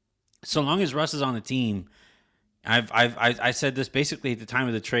so long as Russ is on the team, I said this basically at the time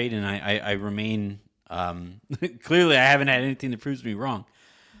of the trade, and I remain clearly I haven't had anything that proves me wrong.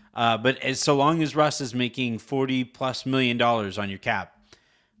 But so long as Russ is making $40+ million on your cap,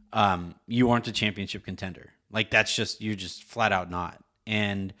 you aren't a championship contender. Like you're just flat out not.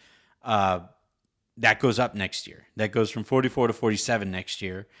 And that goes up next year. That goes from 44 to 47 next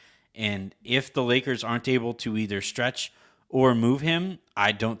year. And if the Lakers aren't able to either stretch or move him,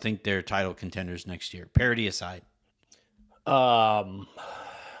 I don't think they're title contenders next year. Parity aside.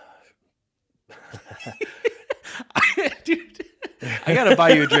 Dude, I gotta buy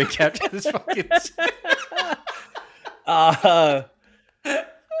you a drink after this fucking.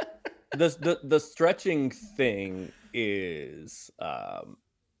 The stretching thing is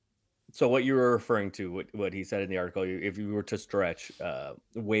so what you were referring to, what he said in the article, if you were to stretch,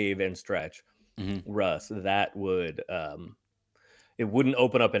 waive and stretch Russ, that would it wouldn't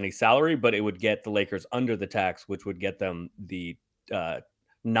open up any salary, but it would get the Lakers under the tax, which would get them the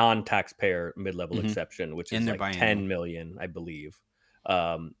non-taxpayer mid-level exception, which is like $10 million, I believe.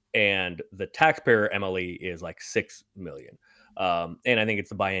 And the taxpayer MLE is like $6 million. And I think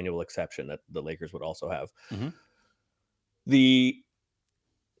it's the biannual exception that the Lakers would also have. The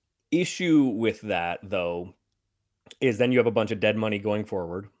issue with that, though, is then you have a bunch of dead money going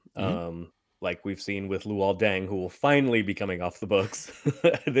forward. Like we've seen with Luol Deng, who will finally be coming off the books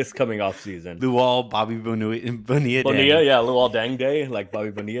this coming off season. Luol, Bobby Bonilla Day. Bonilla, yeah, Luol Deng Day, like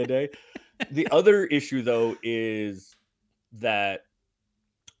Bobby Bonilla Day. The other issue, though, is that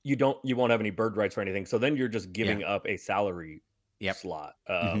you won't have any bird rights or anything. So then you're just giving up a salary slot.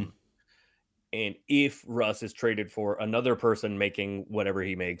 And if Russ is traded for another person making whatever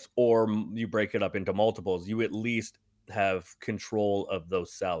he makes, or you break it up into multiples, you at least have control of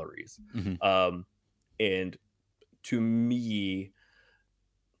those salaries. And to me,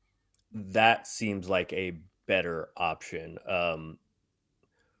 that seems like a better option.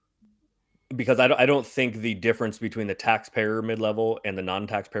 Because I don't think the difference between the taxpayer mid-level and the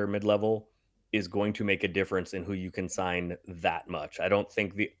non-taxpayer mid-level is going to make a difference in who you can sign that much. I don't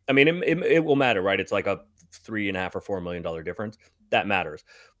think it will matter, right? It's like a $3.5 or $4 million difference. That matters.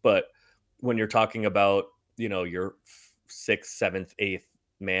 But when you're talking about, your 6th, 7th, 8th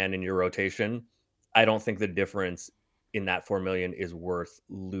man in your rotation, I don't think the difference in that $4 million is worth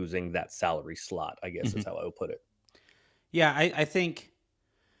losing that salary slot, I guess is how I would put it. Yeah, I think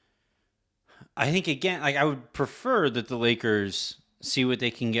again, like I would prefer that the Lakers see what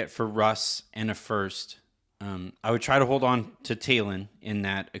they can get for Russ and a first. I would try to hold on to Talon in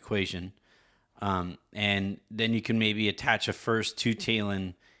that equation. And then you can maybe attach a first to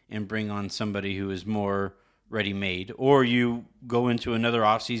Talon and bring on somebody who is more ready-made. Or you go into another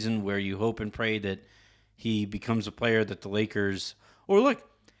offseason where you hope and pray that he becomes a player that the Lakers... Or look,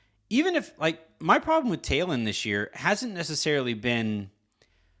 even if... Like, my problem with Talon this year hasn't necessarily been...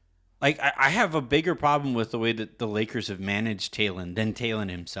 Like, I have a bigger problem with the way that the Lakers have managed Talon than Talon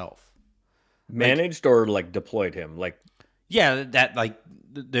himself. Managed or, like, deployed him? Like, yeah, that, like,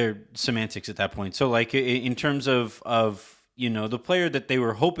 they're semantics at that point. So, like, in terms of the player that they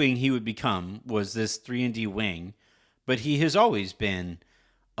were hoping he would become was this 3-and-D wing, but he has always been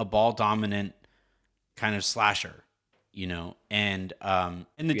a ball-dominant kind of slasher. and the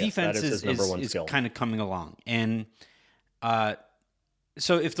Yes, that defense is is his number is one is skill. kind of coming along. And uh,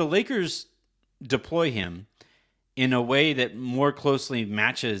 so if the Lakers deploy him in a way that more closely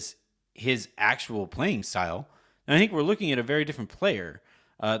matches his actual playing style, then I think we're looking at a very different player.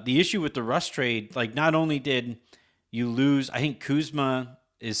 The issue with the Russ trade, like not only did you lose, I think Kuzma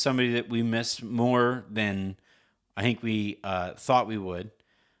is somebody that we miss more than I think we thought we would.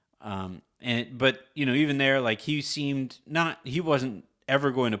 But even there, like he wasn't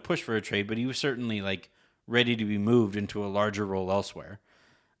ever going to push for a trade, but he was certainly like ready to be moved into a larger role elsewhere.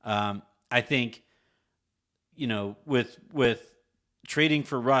 I think with trading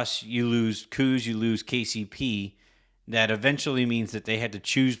for Russ, you lose Kuz, you lose KCP. That eventually means that they had to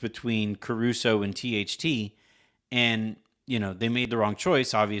choose between Caruso and THT, and they made the wrong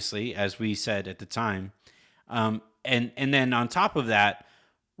choice, obviously, as we said at the time. And then on top of that,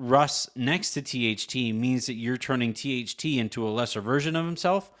 Russ next to THT means that you're turning THT into a lesser version of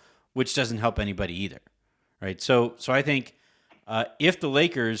himself, which doesn't help anybody either, right? So I think if the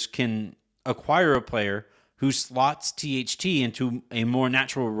Lakers can acquire a player who slots THT into a more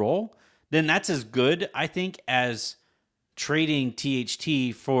natural role, then that's as good, I think, as trading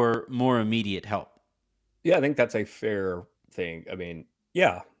THT for more immediate help. Yeah, I think that's a fair thing. I mean,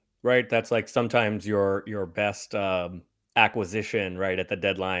 yeah, right. That's like sometimes your best acquisition, right, at the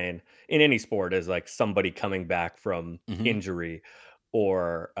deadline in any sport is like somebody coming back from Mm-hmm. injury,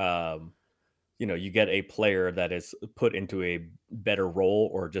 or you get a player that is put into a better role,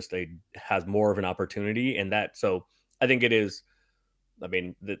 or just a has more of an opportunity, and that so I think it is. I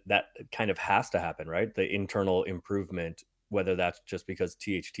mean, that kind of has to happen, right? The internal improvement, whether that's just because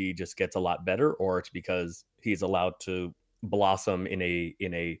THT just gets a lot better, or it's because he's allowed to blossom in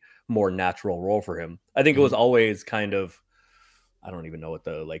a more natural role for him. I think it was Mm-hmm. always kind of, I don't even know what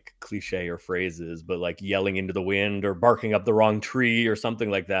the like cliche or phrase is, but like yelling into the wind or barking up the wrong tree or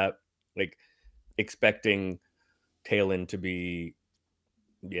something like that. Like expecting Talon to be,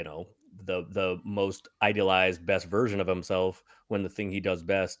 you know, the most idealized best version of himself, when the thing he does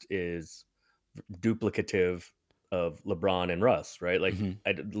best is duplicative of LeBron and Russ, right? Like Mm-hmm.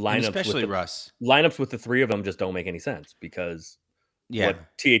 And lineups with especially the Russ. three of them just don't make any sense, because Yeah.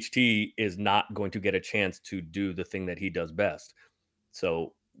 what THT is not going to get a chance to do the thing that he does best.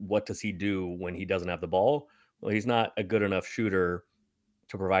 So what does he do when he doesn't have the ball? Well, he's not a good enough shooter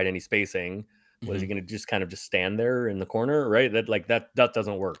to provide any spacing. What is Mm-hmm. he going to just kind of just stand there in the corner, right? That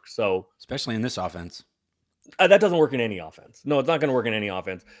doesn't work. So Especially in this offense. that doesn't work in any offense. No, it's not going to work in any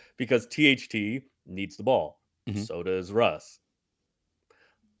offense, because THT needs the ball. Mm-hmm. So does Russ.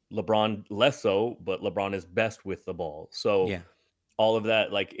 LeBron less so, but LeBron is best with the ball. So Yeah. all of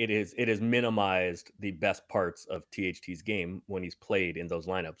that, like it is minimized the best parts of THT's game when he's played in those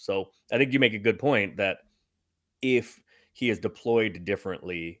lineups. So I think you make a good point that if he is deployed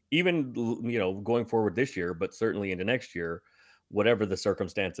differently, even going forward this year, but certainly into next year, whatever the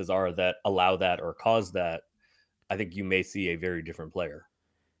circumstances are that allow that or cause that, I think you may see a very different player.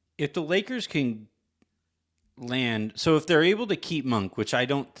 If the Lakers can land, so if they're able to keep Monk, which I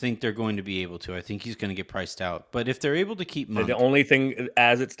don't think they're going to be able to, I think he's going to get priced out. But if they're able to keep The Monk, only thing,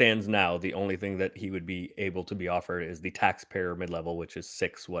 as it stands now, the only thing that he would be able to be offered is the taxpayer mid level, which is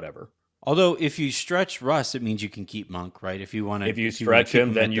six whatever. although if you stretch Russ, it means you can keep Monk, right? If you If you want to stretch keep him,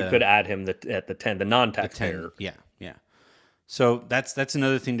 him then at you could the add him at the 10, the the 10, non-taxpayer. yeah, yeah. So that's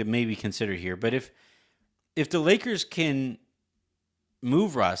another thing to maybe consider here. But if the Lakers can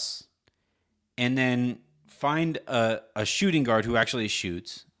move Russ and then find a shooting guard who actually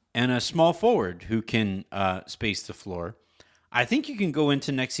shoots and a small forward who can space the floor, I think you can go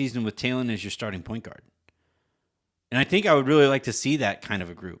into next season with Talon as your starting point guard. And I think I would really like to see that kind of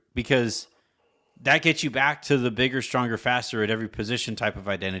a group, because that gets you back to the bigger, stronger, faster at every position type of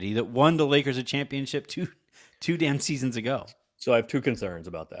identity that won the Lakers a championship two damn seasons ago. So I have two concerns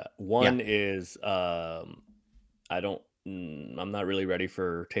about that. Yeah. One is I'm not really ready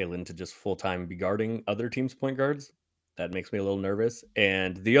for Talon to just full time be guarding other teams' point guards. That makes me a little nervous.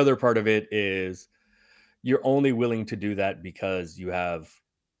 And the other part of it is you're only willing to do that because you have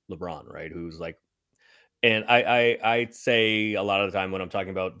LeBron, right? Who's like, and I say a lot of the time when I'm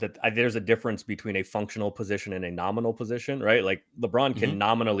talking about that, there's a difference between a functional position and a nominal position, right? Like LeBron Hmm. can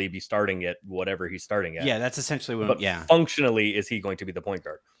nominally be starting at whatever he's starting at, Yeah, that's essentially what but yeah. functionally, is he going to be the point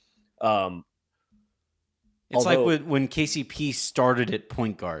guard? Um, It's like although when KCP started at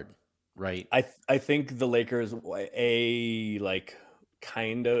point guard, right? I think the Lakers, a like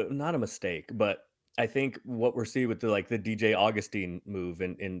kind of not a mistake, but I think what we're seeing with the DJ Augustine move,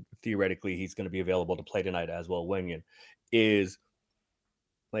 and theoretically he's going to be available to play tonight as well, Wenyan, is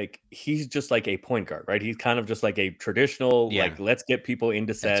like he's just like a point guard, right? He's kind of just like a traditional, Yeah, like let's get people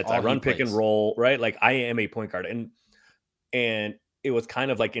into that's sets. I all he run pick and plays. roll, right? Like I am a point guard, and it was kind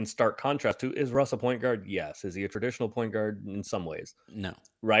of like in stark contrast to, is Russ a point guard? Yes. Is he a traditional point guard in some ways, No.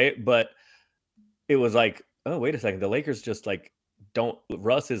 right? But it was like, oh wait a second, the Lakers just like don't.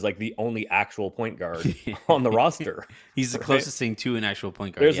 Russ is like the only actual point guard on the roster, He's the right? closest thing to an actual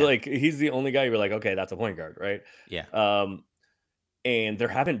point guard. There's Yeah. like he's the only guy you're like, okay, that's a point guard, right? Yeah. Um, and there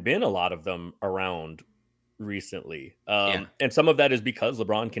haven't been a lot of them around recently. Yeah. And some of that is because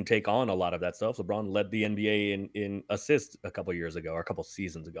LeBron can take on a lot of that stuff. LeBron led the NBA in assists a couple years ago, or a couple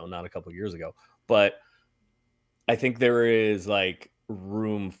seasons ago, not a couple years ago. But I think there is like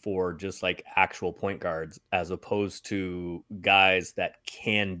room for just like actual point guards as opposed to guys that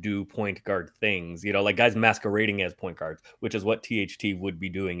can do point guard things, like guys masquerading as point guards, which is what THT would be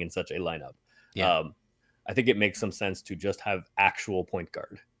doing in such a lineup. Yeah. Um, I think it makes some sense to just have actual point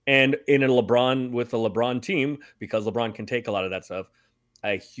guard. And in a LeBron with a LeBron team, because LeBron can take a lot of that stuff,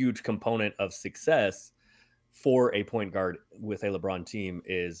 a huge component of success for a point guard with a LeBron team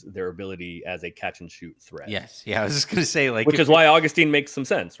is their ability as a catch and shoot threat. Yes. Yeah. I was just gonna say, like, Which is why Augustine makes some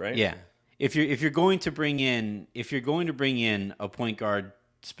sense, right? yeah, if you're going to bring in a point guard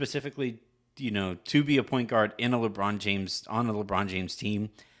specifically, to be a point guard in a LeBron James on a LeBron James team,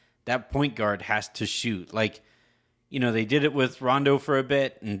 that point guard has to shoot. Like, they did it with Rondo for a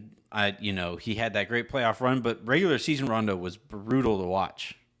bit, and he had that great playoff run, but regular season Rondo was brutal to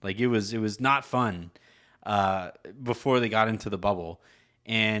watch. Like it was not fun before they got into the bubble,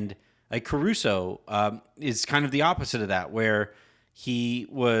 and like Caruso is kind of the opposite of that, where he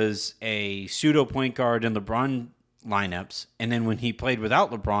was a pseudo point guard in LeBron lineups, and then when he played without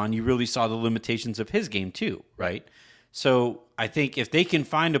LeBron, you really saw the limitations of his game too, right? So I think if they can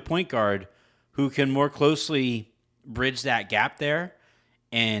find a point guard who can more closely bridge that gap there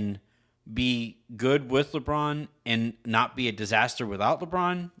and be good with LeBron and not be a disaster without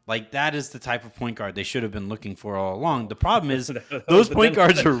LeBron, like that is the type of point guard they should have been looking for all along. The problem is those point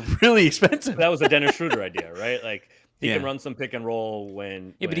guards are really expensive. That was a Dennis Schroeder idea, right? Like he Yeah. can run some pick and roll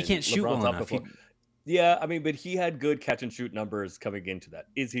But he can't shoot LeBron's well up enough. before. Yeah, I mean, but he had good catch and shoot numbers coming into that.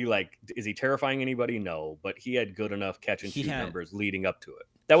 Is he terrifying anybody? No, but he had good enough catch and shoot numbers leading up to it.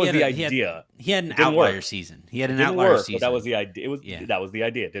 That was the idea. He had an outlier season. He had an Didn't outlier work, season. but that was the idea. That was the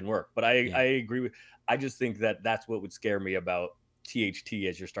idea. It didn't work. But I agree with. I just think that's what would scare me about THT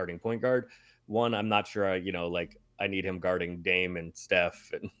as your starting point guard. One, I'm not sure. Like I need him guarding Dame and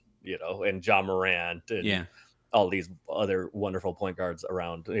Steph and and Ja Morant and all these other wonderful point guards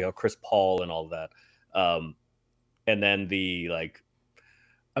around. Chris Paul and all of that. And then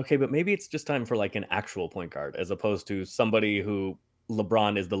okay, but maybe it's just time for like an actual point guard as opposed to somebody who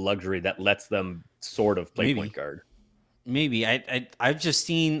LeBron is the luxury that lets them sort of play point guard. Maybe I've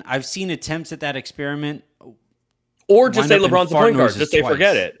seen attempts at that experiment. Or just say LeBron's a point guard. Just say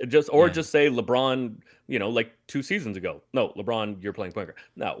forget it. Just say LeBron, like 2 seasons ago. No, LeBron, you're playing point guard.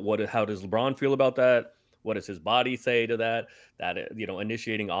 Now, how does LeBron feel about that? What does his body say to that? That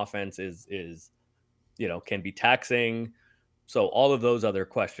initiating offense is can be taxing. So all of those other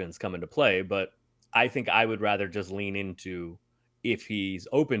questions come into play, but I think I would rather just lean into if he's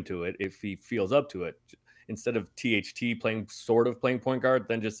open to it, if he feels up to it, instead of THT playing point guard,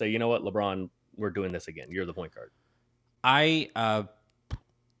 then just say, you know what, LeBron, we're doing this again. You're the point guard.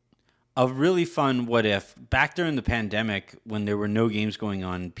 A really fun what if back during the pandemic when there were no games going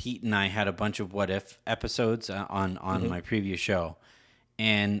on, Pete and I had a bunch of what if episodes on my previous show.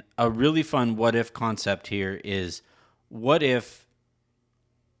 And a really fun what if concept here is what if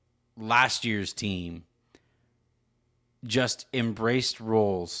last year's team just embraced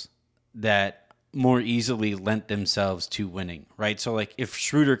roles that more easily lent themselves to winning, right? So like if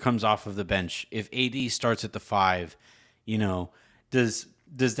Schroeder comes off of the bench, if AD starts at the 5, does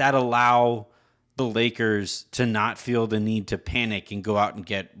that allow the Lakers to not feel the need to panic and go out and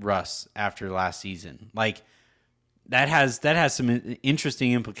get Russ after last season? Like that has some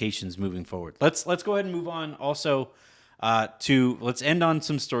interesting implications moving forward. Let's go ahead and move on also let's end on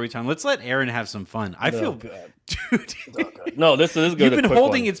some story time. Let's let Aaron have some fun. I feel good. Dude. No, this is good. You've been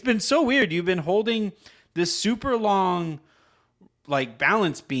holding it's been so weird. You've been holding this super long like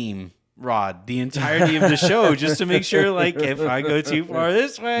balance beam rod the entirety of the show just to make sure like if I go too far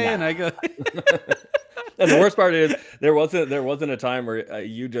this way and I go And the worst part is there wasn't a time where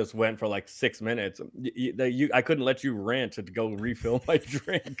you just went for like 6 minutes. I couldn't let you rant to go refill my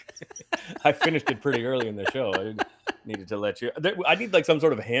drink. I finished it pretty early in the show. I needed to let you. I need like some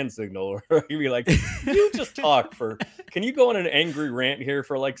sort of hand signal, or you'd be like, "You just talk for. Can you go on an angry rant here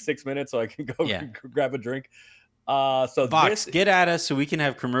for like 6 minutes so I can go grab a drink?" So Vox, this get at us so we can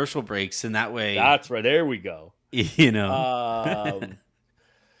have commercial breaks, and that way, that's right. There we go. you know.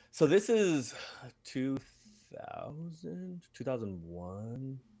 So this is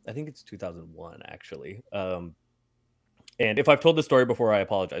 2001. I think it's 2001 actually. And if I've told the story before, I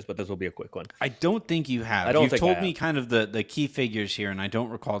apologize, but this will be a quick one. I don't think you I have. don't You've think I told have. me kind of the key figures here, and I don't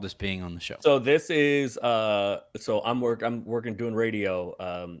recall this being on the show. So this is so I'm working doing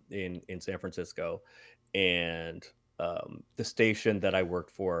radio in San Francisco, and the station that I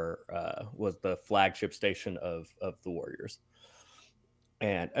worked for was the flagship station of the Warriors.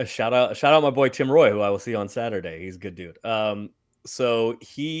 And a shout out my boy Tim Roy, who I will see on Saturday. He's a good dude. So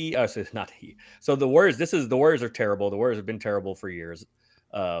so not he. So the Warriors. The Warriors are terrible. The Warriors have been terrible for years.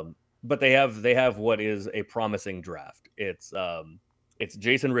 But they have what is a promising draft. It's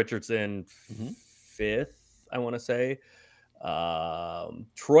Jason Richardson, fifth, I want to say.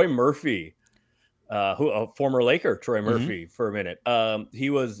 Troy Murphy, who a former Laker, Troy Murphy, for a minute.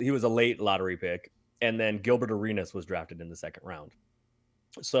 He was a late lottery pick, and then Gilbert Arenas was drafted in the second round.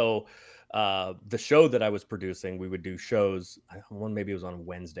 So the show that I was producing, we would do shows. One maybe it was on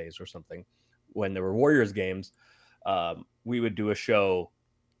Wednesdays or something. When there were Warriors games, we would do a show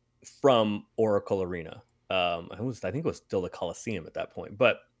from Oracle Arena. I think it was still the Coliseum at that point.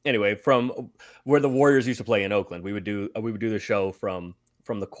 But anyway, from where the Warriors used to play in Oakland, we would do the show from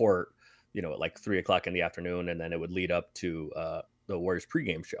the court, at like 3:00 in the afternoon, and then it would lead up to the Warriors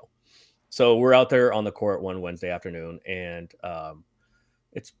pregame show. So we're out there on the court one Wednesday afternoon, and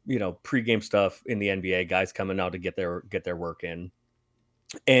it's pregame stuff in the NBA, guys coming out to get their work in.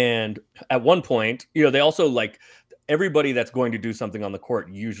 And at one point, they also like everybody that's going to do something on the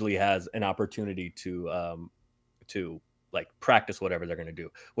court usually has an opportunity to like practice whatever they're going to do,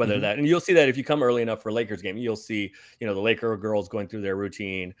 whether that, and you'll see that if you come early enough for Lakers game, you'll see, the Laker girls going through their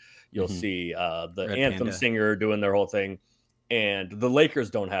routine. You'll see the Red anthem Panda singer doing their whole thing. And the Lakers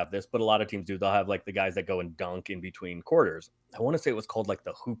don't have this, but a lot of teams do. They'll have like the guys that go and dunk in between quarters. I want to say it was called like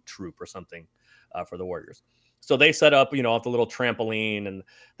the hoop troop or something for the Warriors. So they set up, off the little trampoline, and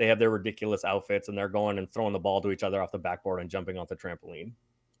they have their ridiculous outfits, and they're going and throwing the ball to each other off the backboard and jumping off the trampoline,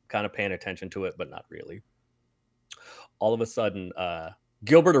 kind of paying attention to it, but not really. All of a sudden,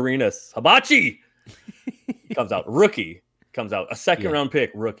 Gilbert Arenas, Hibachi, comes out. Rookie comes out. A second round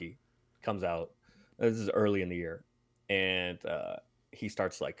pick, rookie comes out. This is early in the year. And he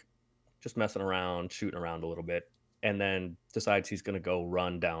starts like just messing around, shooting around a little bit, and then decides he's going to go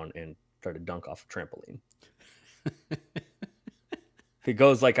run down and try to dunk off a trampoline. He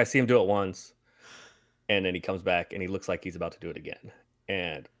goes like, I see him do it once, and then he comes back and he looks like he's about to do it again.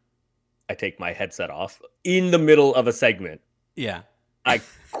 And I take my headset off in the middle of a segment. Yeah. I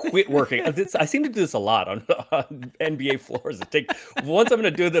quit working. I seem to do this a lot on NBA floors. Once I'm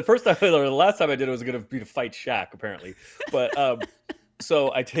going to do it, the first time or the last time I did it was going to be to fight Shaq, apparently. But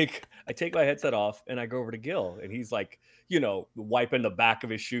so I take my headset off and I go over to Gil, and he's like, wiping the back of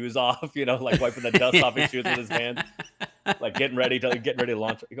his shoes off, like wiping the dust off his shoes with his hands, like getting ready to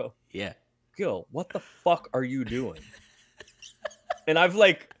launch. I go, yeah, Gil, what the fuck are you doing? And I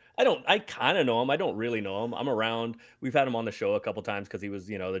kind of know him. I don't really know him. I'm around. We've had him on the show a couple times because he was,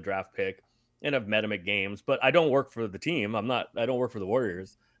 the draft pick, and I've met him at games, but I don't work for the team. I don't work for the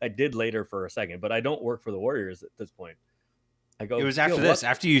Warriors. I did later for a second, but I don't work for the Warriors at this point. I go, it was after this,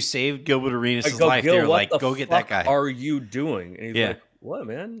 after you saved Gilbert Arenas' life, Gil, they're like, go get that guy. What are you doing? And he's like, what,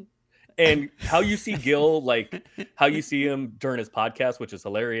 man? And how you see Gil, like how you see him during his podcast, which is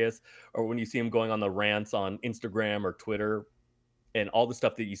hilarious, or when you see him going on the rants on Instagram or Twitter, and all the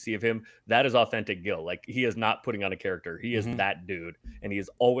stuff that you see of him, that is authentic Gil. Like, he is not putting on a character. He is that dude. And he is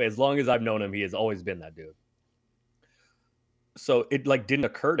always, as long as I've known him, he has always been that dude. So it like didn't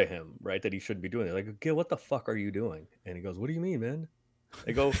occur to him, right, that he shouldn't be doing it. Like, Gil, what the fuck are you doing? And he goes, what do you mean, man?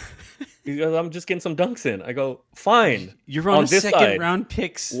 I go, he goes, I'm just getting some dunks in. I go, fine. You're on this second round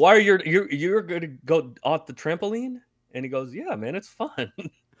picks. Why are you're going to go off the trampoline? And he goes, yeah, man, it's fun.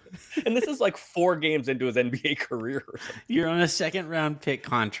 And this is like 4 games into his NBA career or something. You're on a second round pick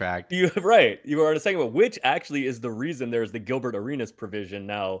contract. Right. You are on a second one, which actually is the reason there's the Gilbert Arenas provision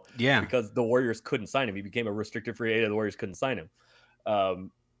now. Yeah. Because the Warriors couldn't sign him. He became a restricted free agent. The Warriors couldn't sign him.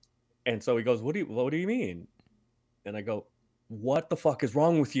 And so he goes, what do you mean? And I go, what the fuck is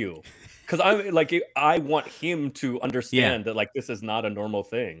wrong with you? Because I want him to understand that like this is not a normal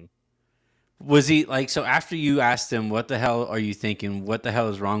thing. Was he like, so after you asked him, what the hell are you thinking? What the hell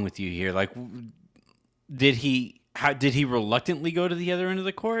is wrong with you here? Like, did he reluctantly go to the other end of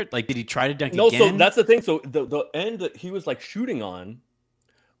the court? Like, did he try to dunk again? No, so that's the thing. So the end that he was like shooting on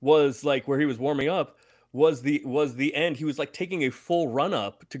was like where he was warming up was the end. He was like taking a full run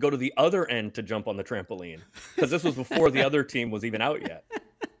up to go to the other end to jump on the trampoline, because this was before the other team was even out yet.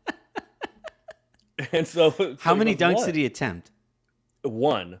 And so How he many goes, dunks "What?" did he attempt?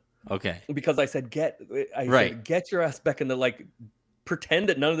 One. Okay. Because I said, Right. get your ass back in the, like, pretend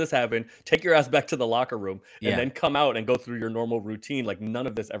that none of this happened, take your ass back to the locker room, and Yeah. then come out and go through your normal routine like none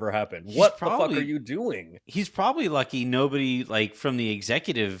of this ever happened. He's What the fuck are probably you doing? he's probably lucky nobody like from the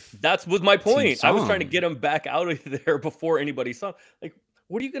executive That was my team point. I was saw trying to him. get him back out of there before anybody saw. Like,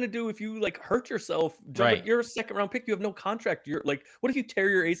 what are you gonna do if you like hurt yourself jumping? Right. You're a second round pick. You have no contract. You're like, what if you tear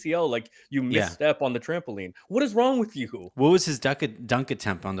your ACL? Like you Yeah. misstep on the trampoline. What is wrong with you? What was his dunk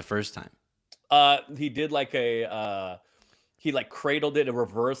attempt on the first time? He did like he like cradled it, a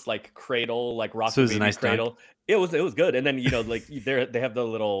reverse like cradle, like rock So it the was a baby nice dunk. cradle. It was good. And then like they have the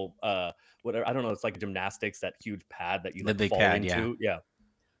little whatever, I don't know, it's like gymnastics, that huge pad that you The like big fall pad, yeah. into. Yeah.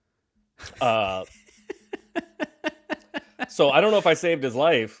 Uh so I don't know if I saved his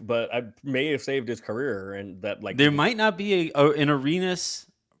life, but I may have saved his career, and that like There might not be an Arenas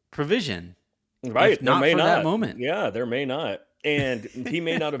provision if right, there not may for that not. moment. Yeah, there may not. And he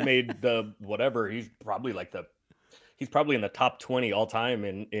may not have made the whatever. He's probably in the top 20 all time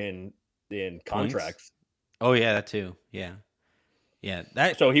in Points. contracts. Oh yeah, that too. Yeah. Yeah.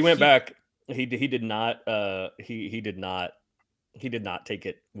 That So he went back. He did not he did not take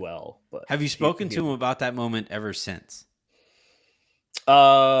it well, but have you spoken to him about that moment ever since?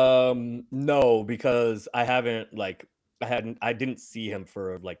 no, because I didn't see him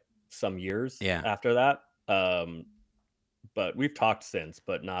for like some years Yeah. after that. But we've talked since,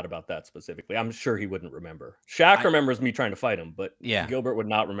 but not about that specifically. I'm sure he wouldn't remember. Shaq remembers me trying to fight him, but Yeah. Gilbert would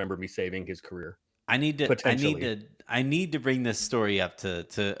not remember me saving his career. I need Potentially. to bring this story up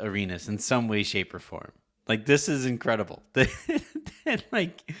to Arenas in some way, shape, or form. Like this is incredible. That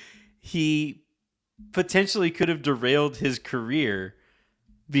like he potentially could have derailed his career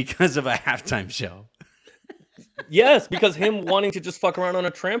because of a halftime show. Yes, because him wanting to just fuck around on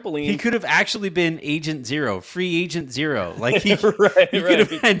a trampoline. He could have actually been agent zero, free agent zero. Like he right, he could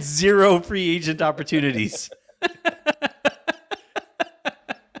have had zero free agent opportunities.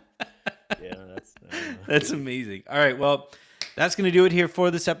 Yeah, That's amazing. All right, well, that's going to do it here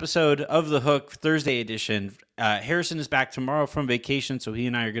for this episode of The Hook Thursday edition. Harrison is back tomorrow from vacation, so he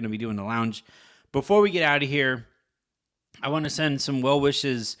and I are going to be doing the lounge. Before we get out of here, I want to send some well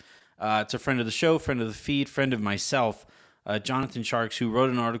wishes to friend of the show, friend of the feed, friend of myself, Jonathan Sharks, who wrote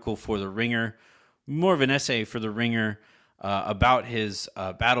an article for The Ringer, more of an essay for The Ringer, about his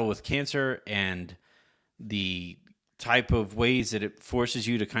battle with cancer and the type of ways that it forces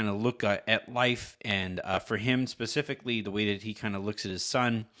you to kind of look at life, and for him specifically, the way that he kind of looks at his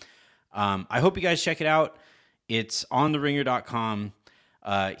son. I hope you guys check it out. It's on theringer.com.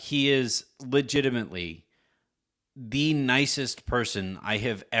 He is legitimately the nicest person I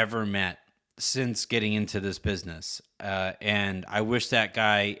have ever met since getting into this business. And I wish that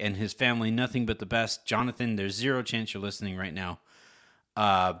guy and his family nothing but the best. Jonathan, there's zero chance you're listening right now.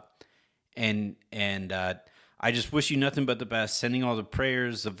 And I just wish you nothing but the best. Sending all the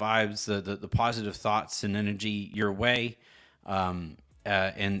prayers, the vibes, the positive thoughts and energy your way.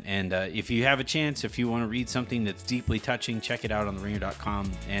 If you have a chance, if you want to read something that's deeply touching, check it out on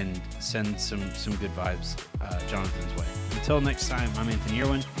theringer.com and send some good vibes Jonathan's way. Until next time, I'm Anthony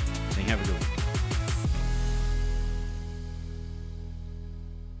Irwin, saying have a good week.